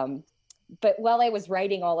 But while I was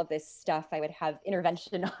writing all of this stuff, I would have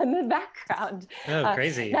Intervention on the background. Oh,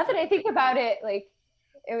 crazy. Now that I think about it, like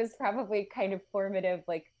it was probably kind of formative,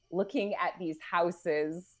 like looking at these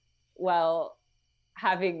houses while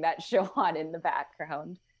having that show on in the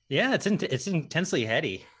background. Yeah, it's intensely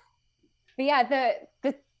heady. But yeah,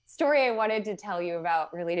 the story I wanted to tell you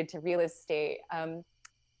about related to real estate.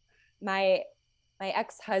 My my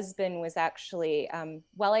ex-husband was actually,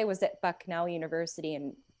 while I was at Bucknell University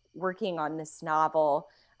and working on this novel,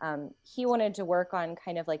 he wanted to work on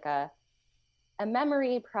kind of like a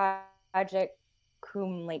memory project,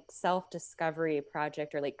 cum like self-discovery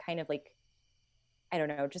project, or like kind of like, I don't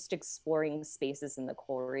know, just exploring spaces in the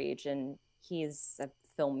coal region. He's a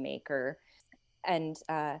filmmaker. And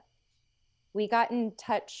we got in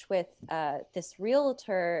touch with this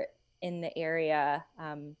realtor in the area,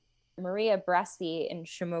 Maria Bressi in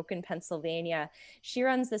Shamokin, Pennsylvania. She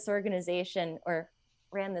runs this organization, or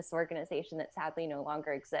ran this organization that sadly no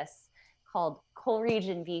longer exists, called Coal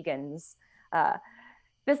Region Vegans.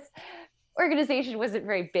 This organization wasn't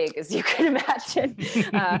very big, as you can imagine,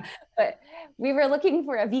 but we were looking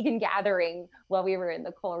for a vegan gathering while we were in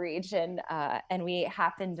the coal region, and we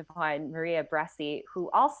happened upon Maria Bressi, who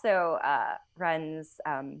also runs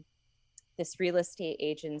this real estate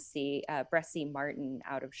agency, Bressi Martin,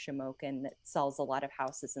 out of Shamokin, that sells a lot of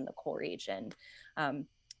houses in the coal region.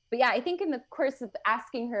 But yeah, I think in the course of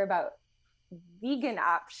asking her about vegan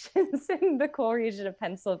options in the coal region of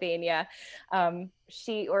Pennsylvania,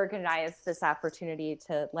 she organized this opportunity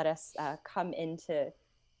to let us come into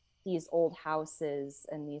these old houses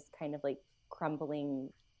and these kind of like crumbling,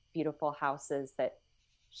 beautiful houses that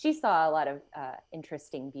she saw a lot of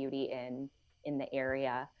interesting beauty in the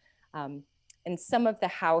area. And some of the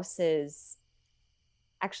houses,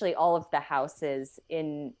 actually all of the houses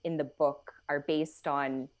in the book, are based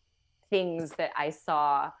on things that I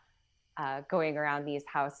saw going around these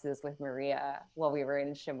houses with Maria while we were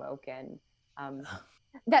in Shamokin.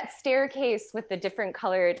 That staircase with the different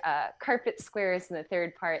colored carpet squares in the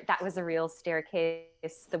third part, that was a real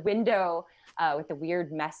staircase. The window with the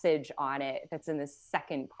weird message on it that's in the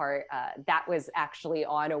second part, that was actually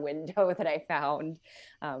on a window that I found.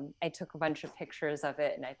 I took a bunch of pictures of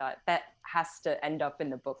it and I thought that has to end up in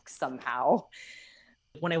the book somehow.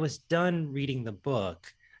 When I was done reading the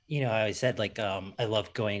book, I always said like I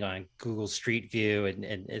love going on Google Street View,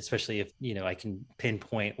 and especially if I can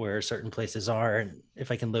pinpoint where certain places are and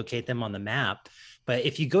if I can locate them on the map. But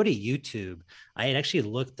if you go to YouTube, I had actually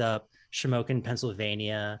looked up Shamokin,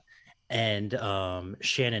 Pennsylvania, and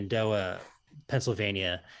Shenandoah,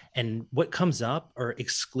 Pennsylvania, and what comes up are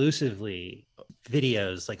exclusively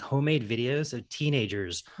videos, like homemade videos of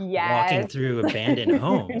teenagers walking through abandoned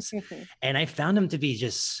homes. And I found them to be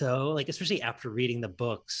just so, like, especially after reading the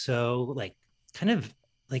book, so like kind of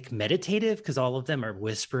like meditative, because all of them are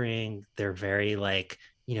whispering. They're very like,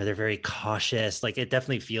 they're very cautious. Like, it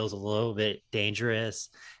definitely feels a little bit dangerous.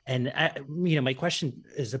 And my question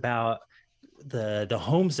is about the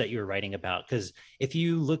homes that you're writing about, because if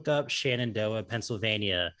you look up Shenandoah,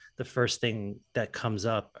 Pennsylvania, the first thing that comes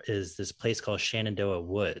up is this place called Shenandoah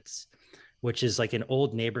Woods, which is like an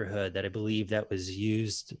old neighborhood that I believe that was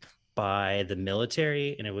used by the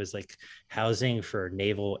military, and it was like housing for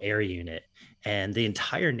Naval Air Unit, and the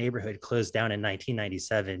entire neighborhood closed down in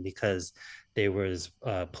 1997 because there was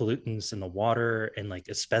pollutants in the water and like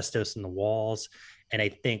asbestos in the walls, and I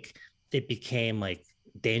think it became like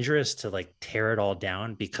dangerous to like tear it all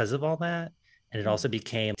down because of all that. And it also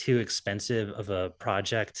became too expensive of a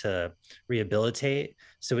project to rehabilitate.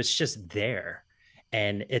 So it's just there.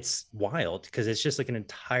 And it's wild because it's just like an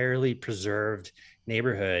entirely preserved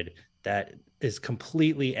neighborhood that is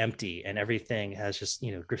completely empty, and everything has just,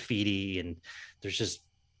 graffiti, and there's just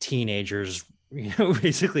teenagers,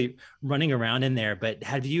 basically running around in there. But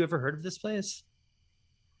have you ever heard of this place?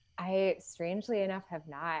 I strangely enough have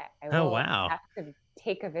not. I will have to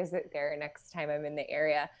take a visit there next time I'm in the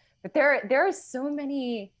area. But there are so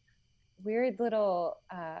many weird little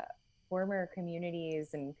former communities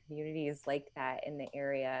and communities like that in the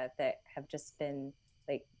area that have just been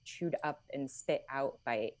like chewed up and spit out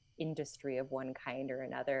by industry of one kind or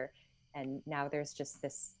another. And now there's just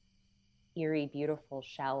this eerie, beautiful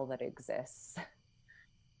shell that exists.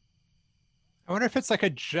 I wonder if it's like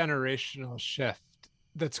a generational shift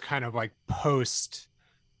that's kind of like post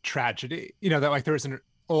tragedy, that like there was an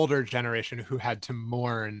older generation who had to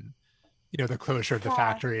mourn, the closure of the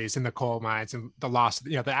factories and the coal mines and the loss of,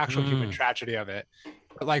 the actual human tragedy of it.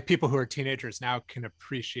 But like people who are teenagers now can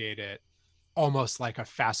appreciate it almost like a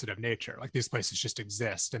facet of nature. Like these places just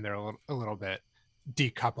exist and they're a little bit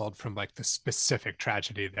decoupled from like the specific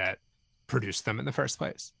tragedy that produced them in the first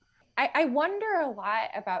place. I wonder a lot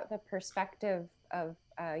about the perspective of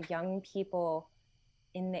young people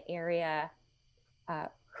in the area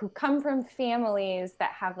who come from families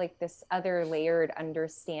that have like this other layered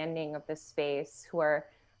understanding of the space, who are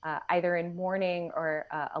either in mourning or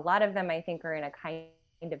a lot of them I think are in a kind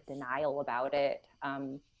of denial about it.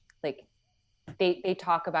 Like they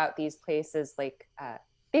talk about these places like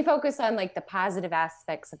they focus on like the positive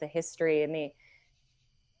aspects of the history, and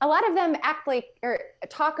a lot of them act like or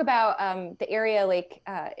talk about the area like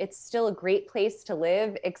it's still a great place to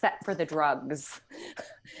live except for the drugs.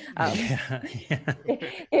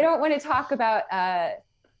 They don't want to talk about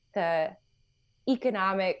the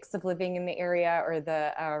economics of living in the area or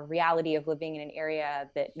the reality of living in an area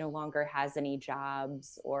that no longer has any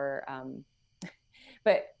jobs, or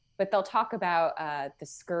but they'll talk about the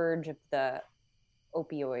scourge of the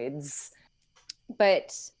opioids.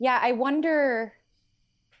 But yeah, I wonder,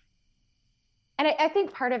 and I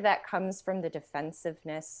think part of that comes from the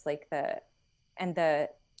defensiveness, like the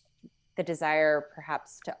desire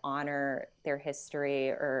perhaps to honor their history,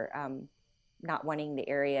 or not wanting the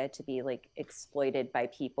area to be like exploited by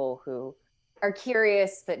people who are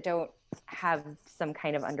curious but don't have some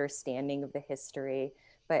kind of understanding of the history.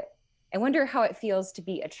 But I wonder how it feels to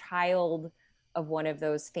be a child of one of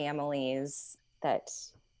those families that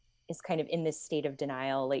is kind of in this state of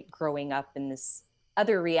denial, like growing up in this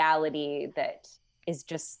other reality that is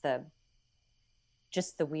just the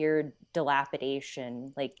weird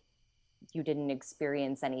dilapidation. Like you didn't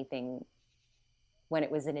experience anything when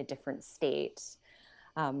it was in a different state.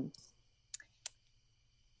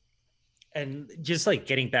 And just like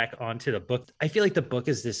getting back onto the book, I feel like the book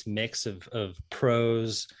is this mix of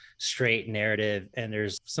prose, straight narrative, and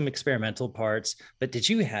there's some experimental parts. But did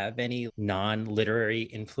you have any non-literary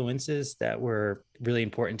influences that were really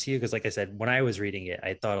important to you? Because like I said, when I was reading it,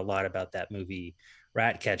 I thought a lot about that movie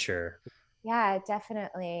Ratcatcher. Yeah,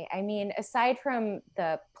 definitely. I mean, aside from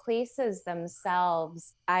the places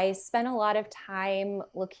themselves, I spent a lot of time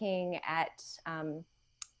looking at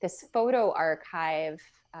this photo archive,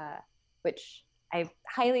 which I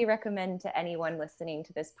highly recommend to anyone listening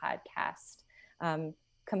to this podcast,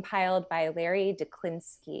 compiled by Larry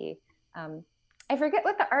Deklinski. I forget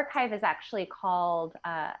what the archive is actually called.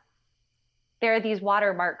 There are these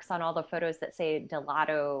watermarks on all the photos that say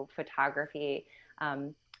Delato Photography.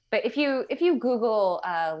 But if you Google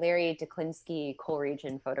Larry Deklinski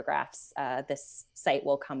Coleregion photographs, this site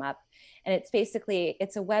will come up. And it's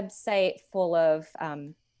a website full of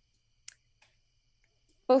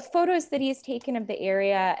both photos that he's taken of the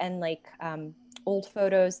area and like old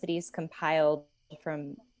photos that he's compiled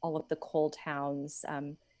from all of the coal towns.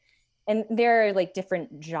 And there are like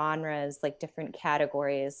different genres, like different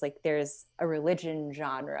categories. Like there's a religion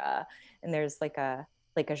genre, and there's like a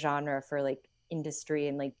genre for like industry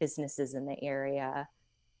and like businesses in the area.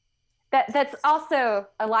 That's also,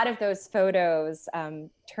 a lot of those photos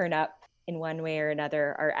turn up in one way or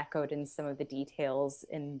another, are echoed in some of the details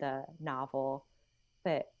in the novel.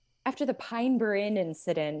 But after the Pine Barren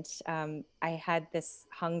incident, I had this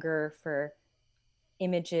hunger for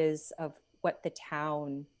images of what the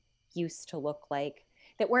town used to look like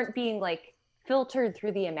that weren't being like filtered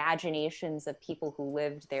through the imaginations of people who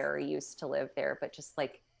lived there or used to live there, but just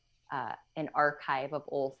like an archive of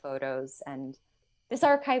old photos. And this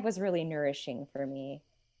archive was really nourishing for me.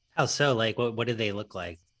 How so? Like, what did they look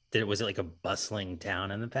like? Was it like a bustling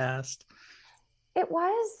town in the past? It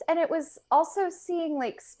was, and it was also seeing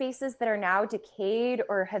like spaces that are now decayed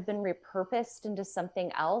or have been repurposed into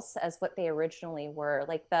something else as what they originally were.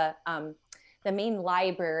 Like the main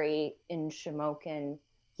library in Shamokin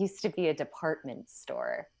used to be a department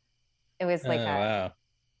store. It was like wow.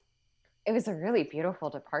 It was a really beautiful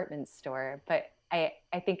department store, but I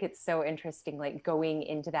think it's so interesting, like going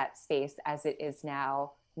into that space as it is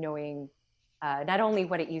now, knowing not only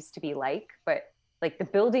what it used to be like, but like the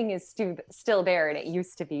building is still there and it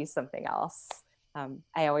used to be something else.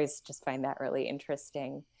 I always just find that really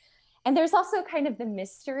interesting. And there's also kind of the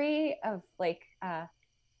mystery of like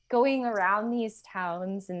going around these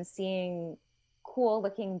towns and seeing cool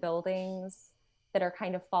looking buildings that are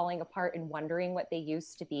kind of falling apart and wondering what they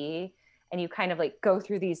used to be. And you kind of like go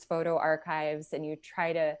through these photo archives and you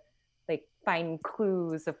try to like find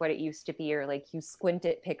clues of what it used to be, or like you squint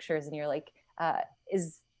at pictures and you're like,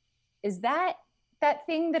 is that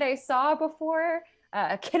thing that I saw before?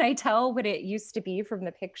 Can I tell what it used to be from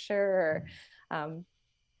the picture? Or,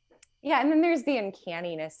 yeah, and then there's the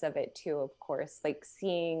uncanniness of it too, of course, like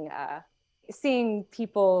seeing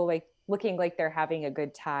people like looking like they're having a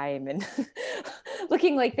good time and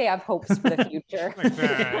looking like they have hopes for the future. Like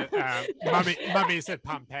the mummies at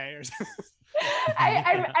Pompeii or something.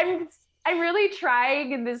 I'm really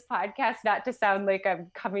trying in this podcast not to sound like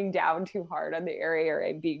I'm coming down too hard on the area or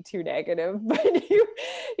I'm being too negative, but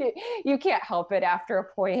you can't help it after a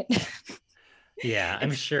point. Yeah,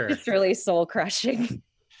 I'm sure. It's really soul crushing.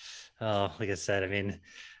 Oh, like I said, I mean,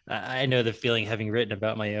 I know the feeling having written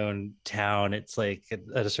about my own town. It's like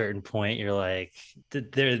at a certain point, you're like,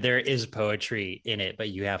 there is poetry in it, but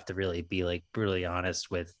you have to really be like brutally honest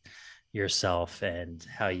with yourself and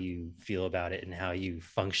how you feel about it and how you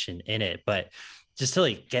function in it. But just to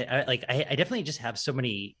like get I definitely just have so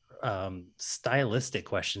many stylistic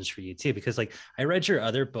questions for you too, because like I read your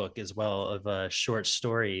other book as well of short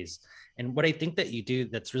stories, and what I think that you do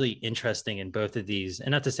that's really interesting in both of these,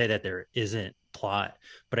 and not to say that there isn't plot,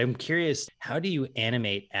 but I'm curious, how do you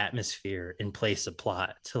animate atmosphere in place of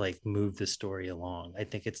plot to like move the story along? I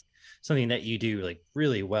think it's something that you do like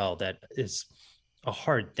really well, that is a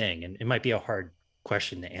hard thing, and it might be a hard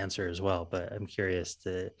question to answer as well, but I'm curious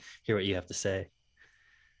to hear what you have to say.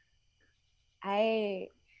 I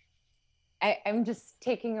I'm just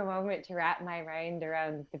taking a moment to wrap my mind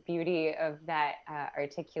around the beauty of that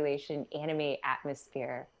articulation, animate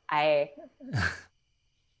atmosphere. I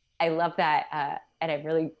love that, and I'm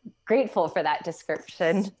really grateful for that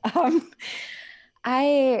description.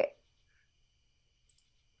 I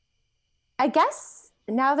I guess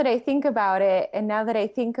now that I think about it, and now that I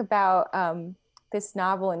think about this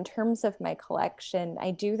novel in terms of my collection, I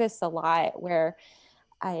do this a lot where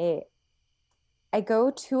I I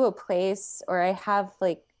go to a place, or I have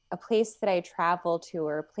like a place that I travel to,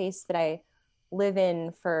 or a place that I live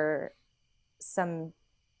in for some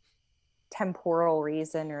temporal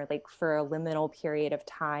reason, or like for a liminal period of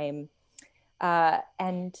time.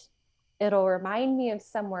 And it'll remind me of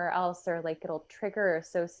somewhere else, or like it'll trigger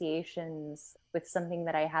associations with something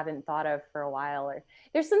that I haven't thought of for a while. Or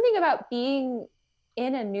there's something about being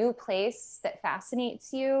in a new place that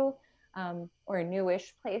fascinates you, or a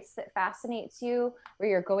newish place that fascinates you, where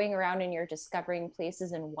you're going around and you're discovering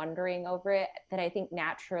places and wondering over it, that I think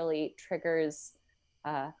naturally triggers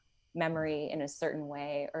memory in a certain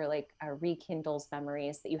way, or like rekindles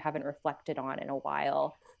memories that you haven't reflected on in a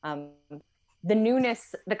while. The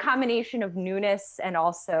newness, the combination of newness and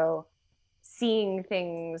also seeing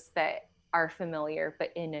things that are familiar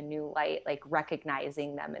but in a new light, like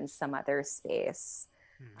recognizing them in some other space.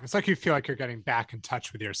 It's like you feel like you're getting back in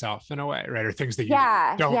touch with yourself in a way, right? Or things that you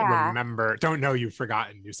Yeah, don't yeah. remember, don't know you've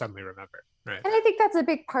forgotten, you suddenly remember, right? And I think that's a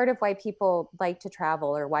big part of why people like to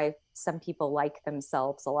travel, or why some people like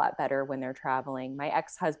themselves a lot better when they're traveling. My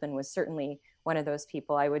ex-husband was certainly one of those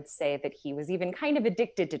people. I would say that he was even kind of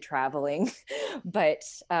addicted to traveling, but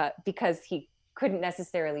because he couldn't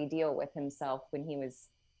necessarily deal with himself when he was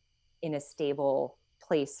in a stable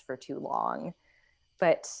place for too long.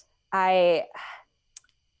 But I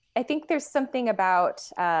I think there's something about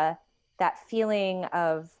that feeling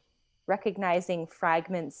of recognizing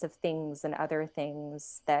fragments of things and other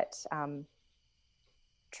things that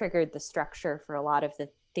triggered the structure for a lot of the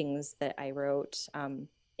things that I wrote,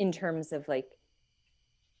 in terms of like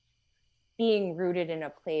being rooted in a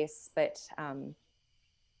place, but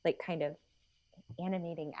like kind of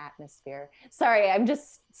animating atmosphere. Sorry, I'm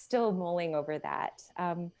just still mulling over that.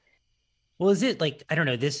 Well, is it like, I don't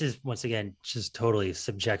know, this is once again just totally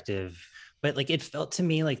subjective, but like it felt to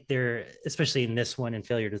me like there, especially in this one in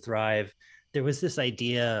Failure to Thrive, there was this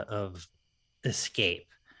idea of escape,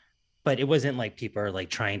 but it wasn't like people are like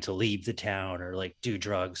trying to leave the town or like do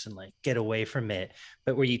drugs and like get away from it,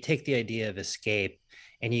 but where you take the idea of escape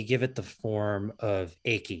and you give it the form of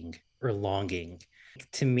aching or longing.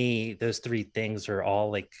 To me, those three things are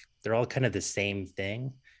all like, they're all kind of the same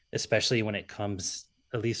thing, especially when it comes,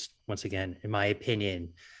 at least once again, in my opinion,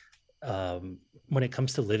 when it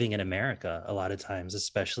comes to living in America, a lot of times,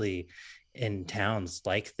 especially in towns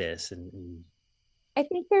like this. And I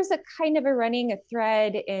think there's a kind of a running a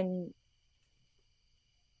thread in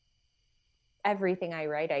everything I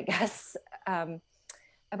write, I guess,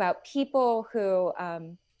 about people who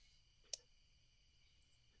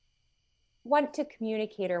want to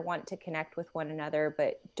communicate or want to connect with one another,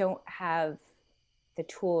 but don't have the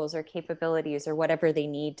tools or capabilities or whatever they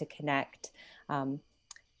need to connect.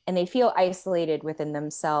 And they feel isolated within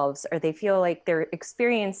themselves, or they feel like they're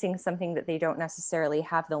experiencing something that they don't necessarily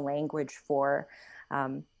have the language for.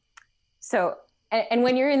 So, and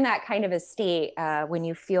when you're in that kind of a state, when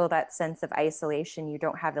you feel that sense of isolation, you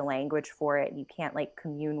don't have the language for it, you can't like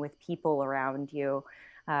commune with people around you,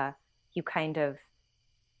 you kind of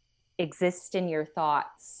exist in your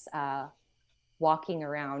thoughts, walking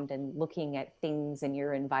around and looking at things in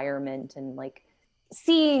your environment, and like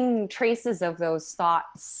seeing traces of those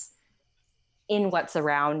thoughts in what's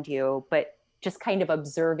around you, but just kind of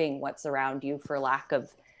observing what's around you, for lack of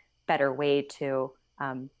better way to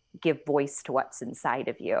give voice to what's inside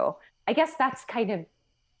of you. I guess that's kind of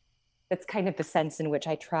the sense in which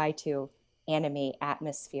I try to animate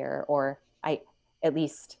atmosphere, or I at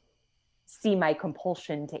least see my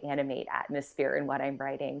compulsion to animate atmosphere in what I'm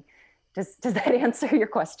writing. Does that answer your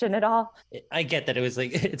question at all? I get that it was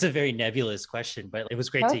like, it's a very nebulous question, but it was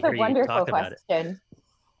great to That was hear a you wonderful talk about question.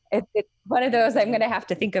 It's one of those I'm going to have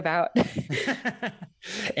to think about. it.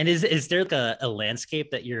 And is there like a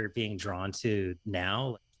landscape that you're being drawn to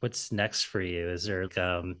now? What's next for you? Is there like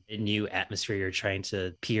a new atmosphere you're trying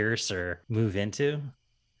to pierce or move into?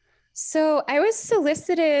 So I was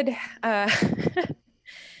solicited by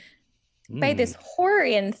this horror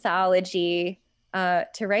anthology to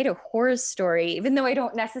write a horror story, even though I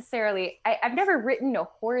don't necessarily, I've never written a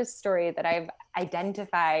horror story that I've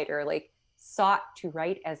identified or like sought to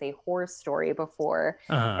write as a horror story before.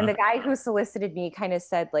 And the guy who solicited me kind of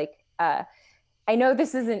said like, I know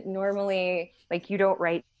this isn't normally like, you don't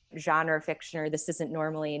write genre fiction, or this isn't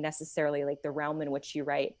normally necessarily like the realm in which you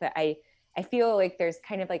write, but I feel like there's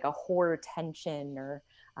kind of like a horror tension or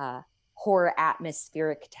horror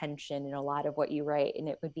atmospheric tension in a lot of what you write. And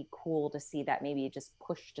it would be cool to see that maybe just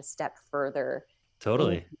pushed a step further.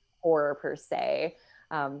 Totally. Horror per se.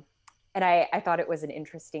 And I thought it was an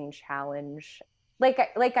interesting challenge.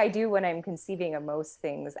 Like I do when I'm conceiving of most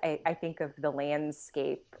things, I think of the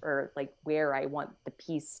landscape or like where I want the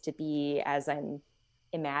piece to be as I'm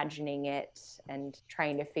imagining it and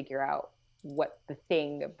trying to figure out what the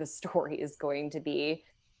thing of the story is going to be.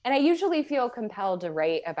 And I usually feel compelled to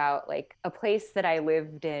write about like a place that I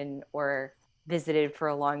lived in or visited for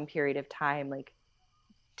a long period of time, like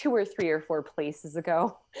 2 or 3 or 4 places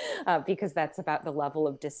ago, because that's about the level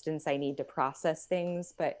of distance I need to process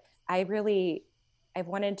things. But I've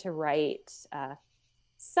wanted to write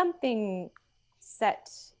something set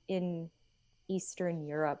in Eastern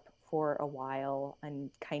Europe for a while and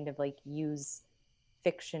kind of like use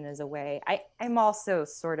fiction as a way. I'm also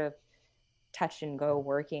sort of touch and go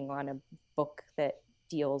working on a book that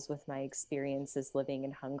deals with my experiences living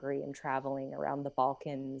in Hungary and traveling around the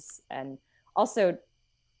Balkans, and also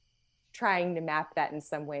trying to map that in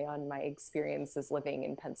some way on my experiences living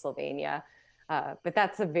in Pennsylvania. But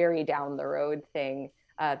that's a very down the road thing.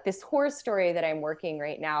 This horror story that I'm working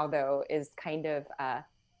right now, though, is kind of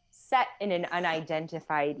set in an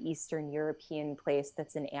unidentified Eastern European place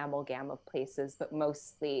that's an amalgam of places, but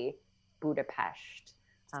mostly Budapest.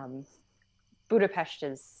 Budapest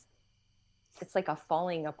it's like a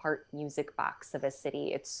falling apart music box of a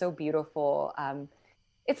city. It's so beautiful.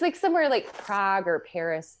 It's like somewhere like Prague or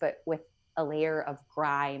Paris, but with a layer of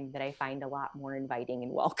grime that I find a lot more inviting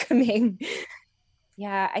and welcoming.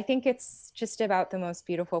 Yeah, I think it's just about the most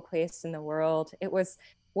beautiful place in the world. It was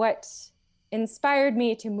what inspired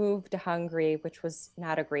me to move to Hungary, which was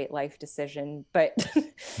not a great life decision, but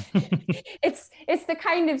it's the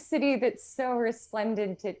kind of city that's so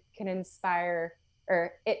resplendent it can inspire,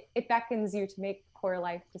 or it beckons you to make poor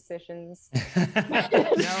life decisions.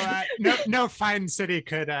 No fine city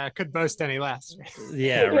could boast any less.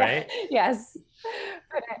 Yeah, right. Yeah, yes.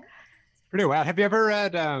 Pretty wild. Have you ever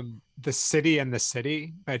read The City and the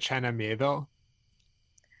City by China Miéville?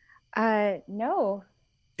 No.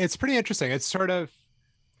 It's pretty interesting. It's sort of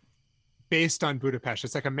based on Budapest.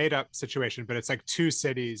 It's like a made up situation, but it's like 2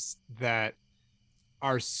 cities that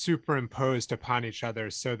are superimposed upon each other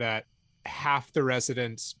so that half the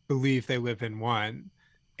residents believe they live in one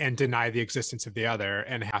and deny the existence of the other,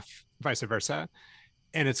 and half vice versa.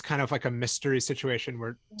 And it's kind of like a mystery situation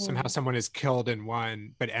where somehow someone is killed in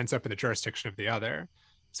one but ends up in the jurisdiction of the other.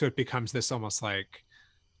 So it becomes this almost like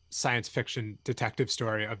science fiction detective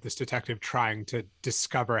story of this detective trying to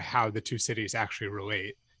discover how the 2 cities actually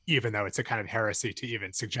relate, even though it's a kind of heresy to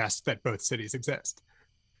even suggest that both cities exist.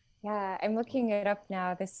 Yeah, I'm looking it up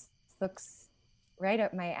now. This looks right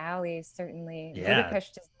up my alley, certainly. Yeah.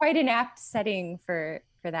 Budapest is quite an apt setting for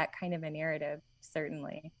that kind of a narrative,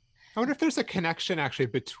 certainly. I wonder if there's a connection actually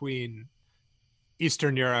between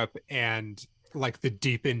Eastern Europe and like the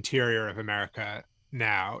deep interior of America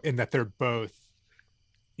now, in that they're both,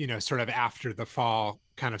 sort of after the fall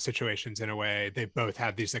kind of situations in a way. They both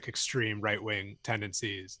have these like extreme right-wing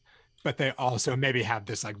tendencies, but they also maybe have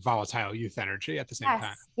this like volatile youth energy at the same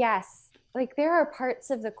time. Yes. Like there are parts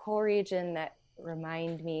of the coal region that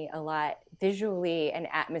remind me a lot visually and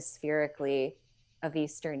atmospherically of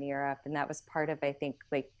Eastern Europe. And that was part of, I think,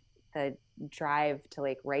 like the drive to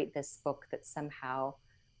like write this book that somehow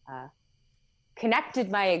connected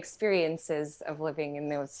my experiences of living in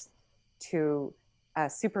those 2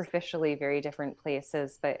 superficially very different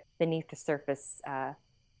places, but beneath the surface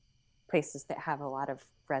places that have a lot of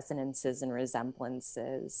resonances and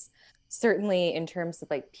resemblances. Certainly in terms of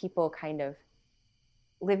like people kind of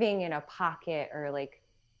living in a pocket or like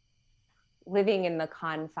living in the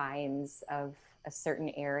confines of a certain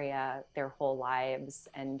area their whole lives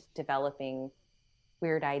and developing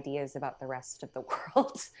weird ideas about the rest of the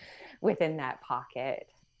world within that pocket.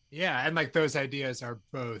 Yeah, and like those ideas are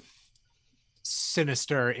both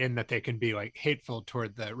sinister in that they can be like hateful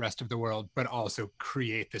toward the rest of the world, but also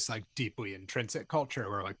create this like deeply intrinsic culture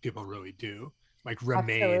where like people really do like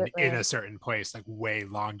remain in a certain place like way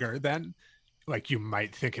longer than like you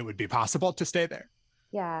might think it would be possible to stay there.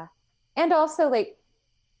 Yeah. And also like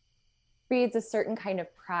breeds a certain kind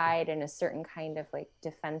of pride and a certain kind of like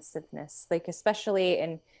defensiveness, like especially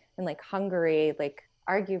in like Hungary, like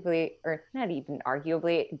arguably, or not even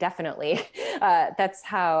arguably, definitely, that's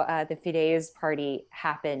how the Fidesz party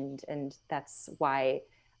happened, and that's why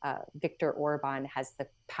Viktor Orban has the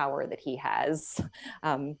power that he has.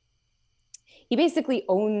 He basically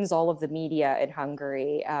owns all of the media in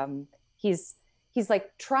Hungary. He's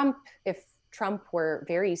like Trump if Trump were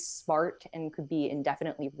very smart and could be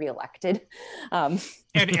indefinitely reelected. And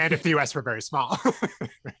if the US were very small.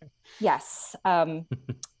 Yes.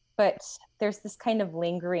 But there's this kind of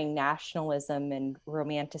lingering nationalism and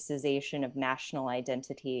romanticization of national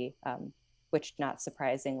identity, which not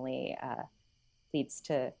surprisingly leads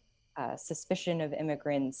to suspicion of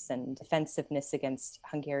immigrants and defensiveness against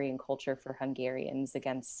Hungarian culture for Hungarians,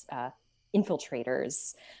 against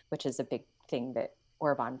infiltrators, which is a big thing that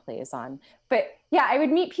Orban plays on. But yeah, I would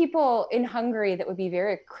meet people in Hungary that would be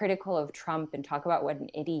very critical of Trump and talk about what an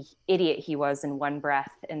idiot he was in one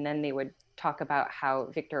breath. And then they would talk about how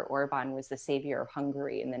Viktor Orban was the savior of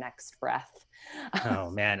Hungary in the next breath. Oh,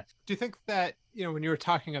 man. Do you think that, you know, when you were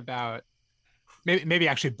talking about maybe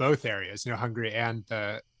actually both areas, you know, Hungary and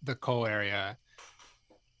the coal area,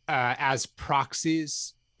 as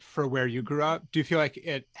proxies for where you grew up, do you feel like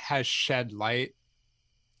it has shed light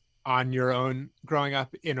on your own growing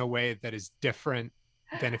up in a way that is different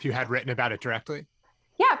than if you had written about it directly?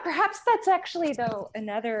 Yeah, perhaps that's actually, though,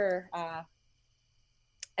 another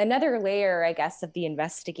layer, I guess, of the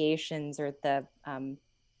investigations or the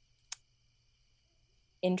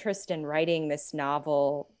interest in writing this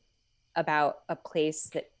novel about a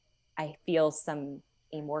place that I feel some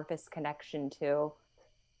amorphous connection to,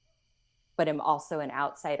 but am also an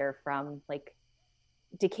outsider from. Like,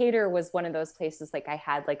 Decatur was one of those places, like I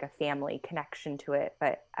had like a family connection to it,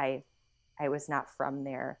 but I was not from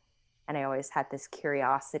there. And I always had this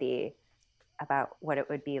curiosity about what it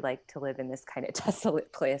would be like to live in this kind of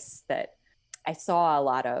desolate place that I saw a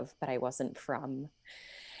lot of, but I wasn't from.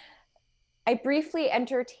 I briefly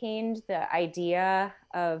entertained the idea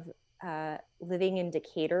of living in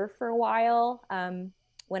Decatur for a while,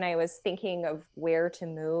 when I was thinking of where to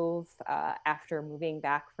move after moving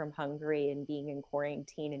back from Hungary and being in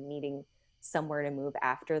quarantine and needing somewhere to move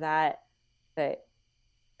after that. But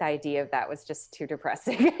the idea of that was just too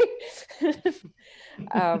depressing.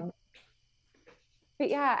 But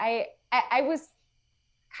yeah, I was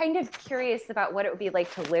kind of curious about what it would be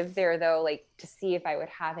like to live there, though, like to see if I would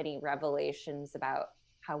have any revelations about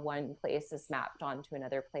how one place is mapped onto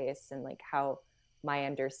another place and like how my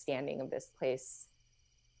understanding of this place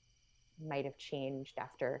might have changed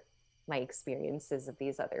after my experiences of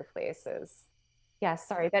these other places. Yeah,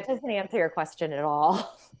 sorry, that doesn't answer your question at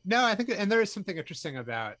all. No, I think, and there is something interesting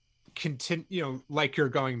about you know, like you're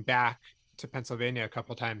going back to Pennsylvania a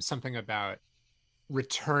couple times, something about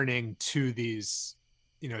returning to these,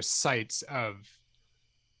 you know, sites of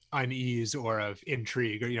unease or of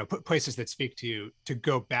intrigue, or, you know, places that speak to you, to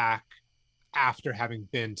go back after having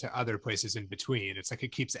been to other places in between. It's like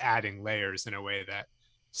it keeps adding layers in a way that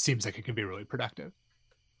seems like it can be really productive.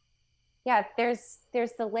 Yeah, there's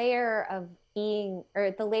the layer of being,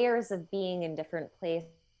 or the layers of being in different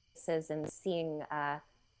places and seeing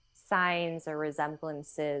signs or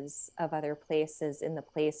resemblances of other places in the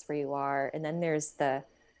place where you are. And then there's the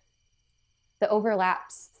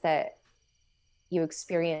overlaps that you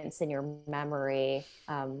experience in your memory,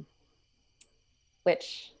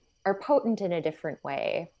 which are potent in a different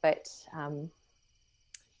way. But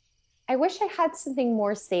I wish I had something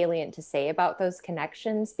more salient to say about those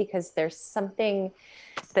connections, because there's something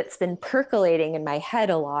that's been percolating in my head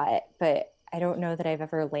a lot, but I don't know that I've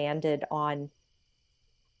ever landed on.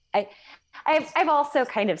 I've also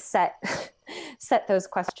kind of set those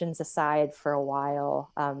questions aside for a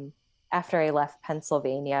while. After I left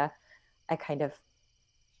Pennsylvania, I kind of,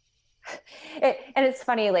 and it's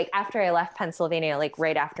funny, like after I left Pennsylvania, like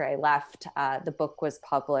right after I left, the book was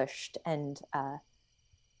published, and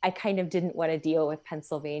I kind of didn't want to deal with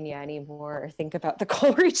Pennsylvania anymore or think about the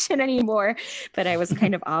coal region anymore, but I was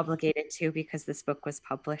kind of obligated to because this book was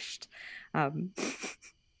published. And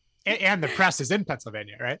the press is in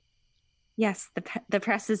Pennsylvania, right? Yes, the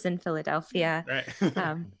press is in Philadelphia. Right.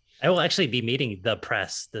 I will actually be meeting the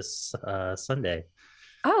press this Sunday.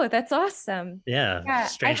 Oh, that's awesome. Yeah, Yeah,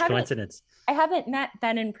 strange coincidence. I haven't met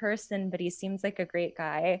Ben in person, but he seems like a great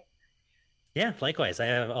guy. Yeah, likewise. I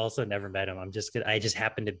have also never met him. I just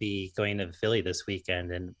happened to be going to Philly this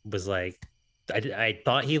weekend and was like, I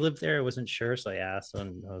thought he lived there. I wasn't sure, so I asked,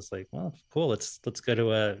 and I was like, "Well, cool. Let's go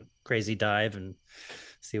to a crazy dive and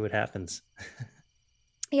see what happens."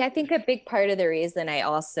 Yeah, I think a big part of the reason I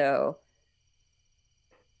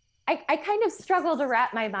kind of struggle to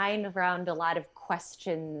wrap my mind around a lot of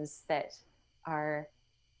questions that are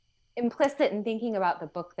implicit in thinking about the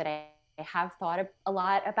book that I have thought a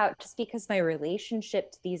lot about, just because my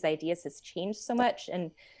relationship to these ideas has changed so much,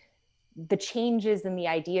 and the changes and the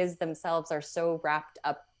ideas themselves are so wrapped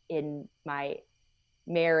up in my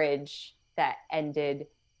marriage that ended.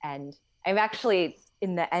 And I'm actually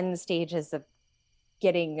in the end stages of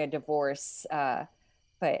getting a divorce,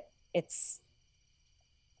 but it's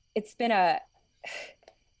been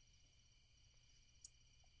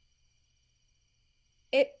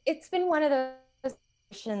it's been one of those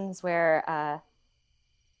situations where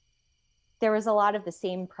there was a lot of the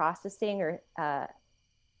same processing or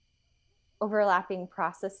overlapping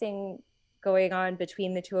processing going on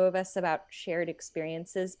between the two of us about shared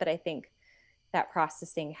experiences, but I think that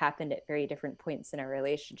processing happened at very different points in our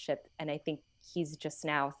relationship, and I think he's just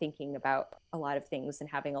now thinking about a lot of things and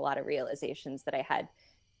having a lot of realizations that I had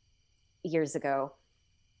years ago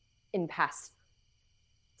in past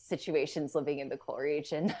situations living in the coal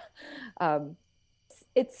region.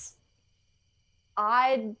 It's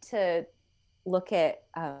odd to look at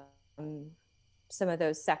some of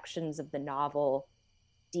those sections of the novel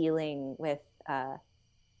dealing with the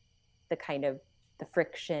kind of the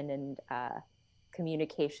friction and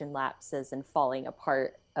communication lapses and falling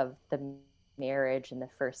apart of the marriage in the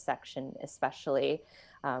first section, especially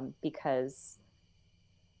because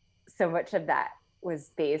so much of that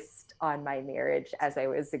was based on my marriage as I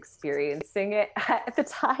was experiencing it at the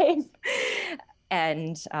time.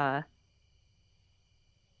 And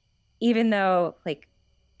even though like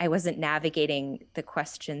I wasn't navigating the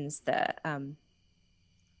questions that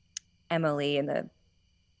Emily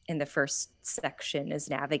in the first section is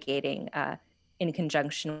navigating in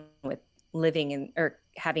conjunction with living in or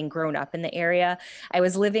having grown up in the area, I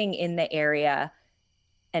was living in the area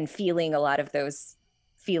and feeling a lot of those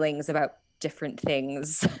feelings about different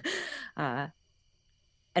things and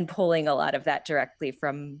pulling a lot of that directly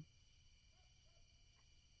from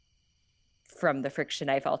the friction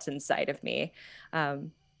I felt inside of me.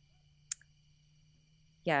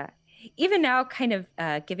 Yeah, even now, kind of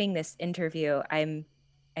giving this interview, I'm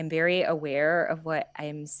very aware of what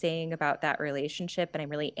I'm saying about that relationship, and I'm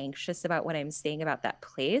really anxious about what I'm saying about that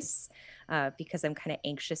place because I'm kind of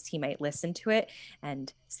anxious he might listen to it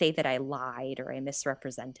and say that I lied or I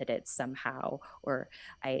misrepresented it somehow, or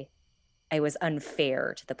I was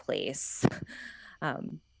unfair to the place.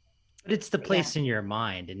 But it's the place in your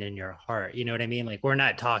mind and in your heart. You know what I mean? Like, we're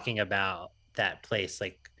not talking about that place,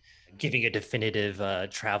 like giving a definitive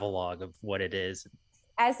travelogue of what it is.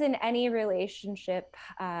 As in any relationship,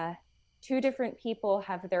 two different people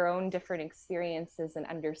have their own different experiences and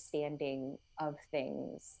understanding of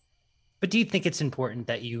things. But do you think it's important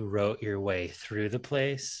that you wrote your way through the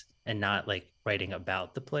place and not like writing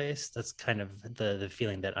about the place? That's kind of the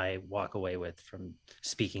feeling that I walk away with from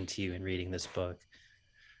speaking to you and reading this book.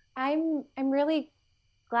 I'm really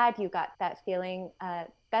glad you got that feeling.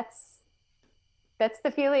 That's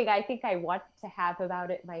the feeling I think I want to have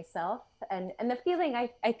about it myself, and the feeling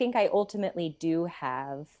I think I ultimately do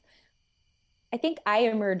have. I think I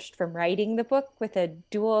emerged from writing the book with a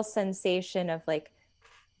dual sensation of like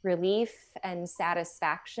relief and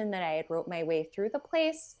satisfaction that I had wrote my way through the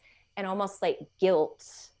place, and almost like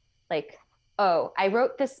guilt, like, oh, I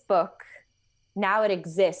wrote this book, now it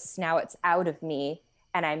exists, now it's out of me,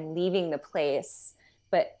 and I'm leaving the place.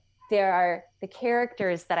 But there are the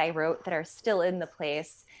characters that I wrote that are still in the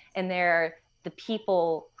place, and there are the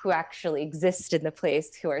people who actually exist in the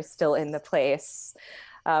place who are still in the place.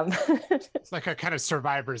 It's like a kind of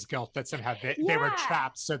survivor's guilt that somehow they were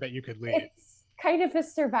trapped so that you could leave. It's kind of a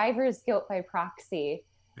survivor's guilt by proxy.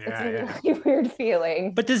 It's a really weird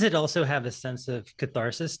feeling. But does it also have a sense of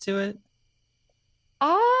catharsis to it?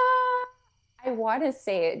 I want to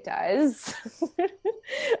say it does.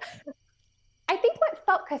 I think what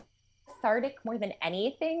felt cathartic more than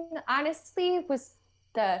anything, honestly, was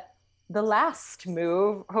the last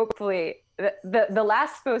move, hopefully the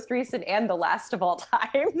last most recent and the last of all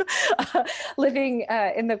time, living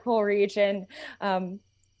in the coal region.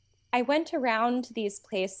 I went around these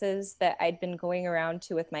places that I'd been going around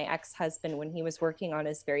to with my ex-husband when he was working on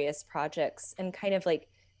his various projects, and kind of like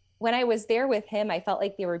when I was there with him, I felt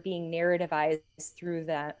like they were being narrativized through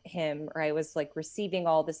him, or I was like receiving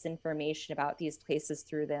all this information about these places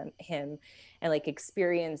through him, and like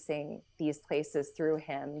experiencing these places through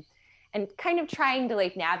him, and kind of trying to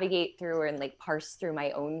like navigate through and like parse through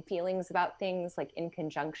my own feelings about things, like in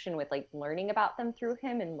conjunction with like learning about them through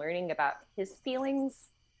him and learning about his feelings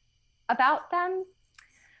about them.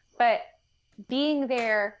 But being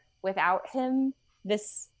there without him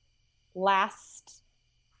this last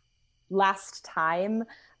time,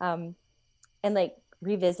 and like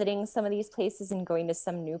revisiting some of these places and going to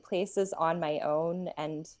some new places on my own,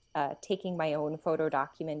 and taking my own photo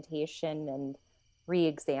documentation and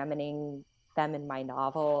re-examining them in my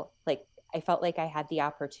novel, like I felt like I had the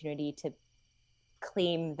opportunity to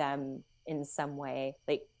claim them in some way,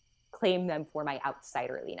 like claim them for my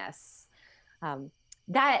outsiderliness.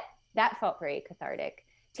 That felt very cathartic.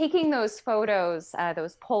 Taking those photos,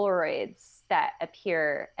 those Polaroids that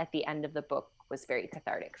appear at the end of the book, was very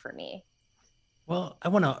cathartic for me. Well, I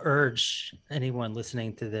want to urge anyone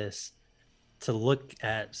listening to this to look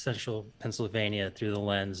at Central Pennsylvania through the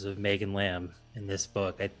lens of Megan Lamb in this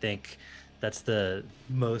book. I think that's the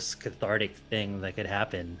most cathartic thing that could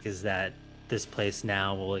happen, because that this place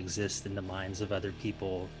now will exist in the minds of other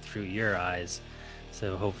people through your eyes.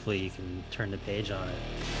 So hopefully you can turn the page on it.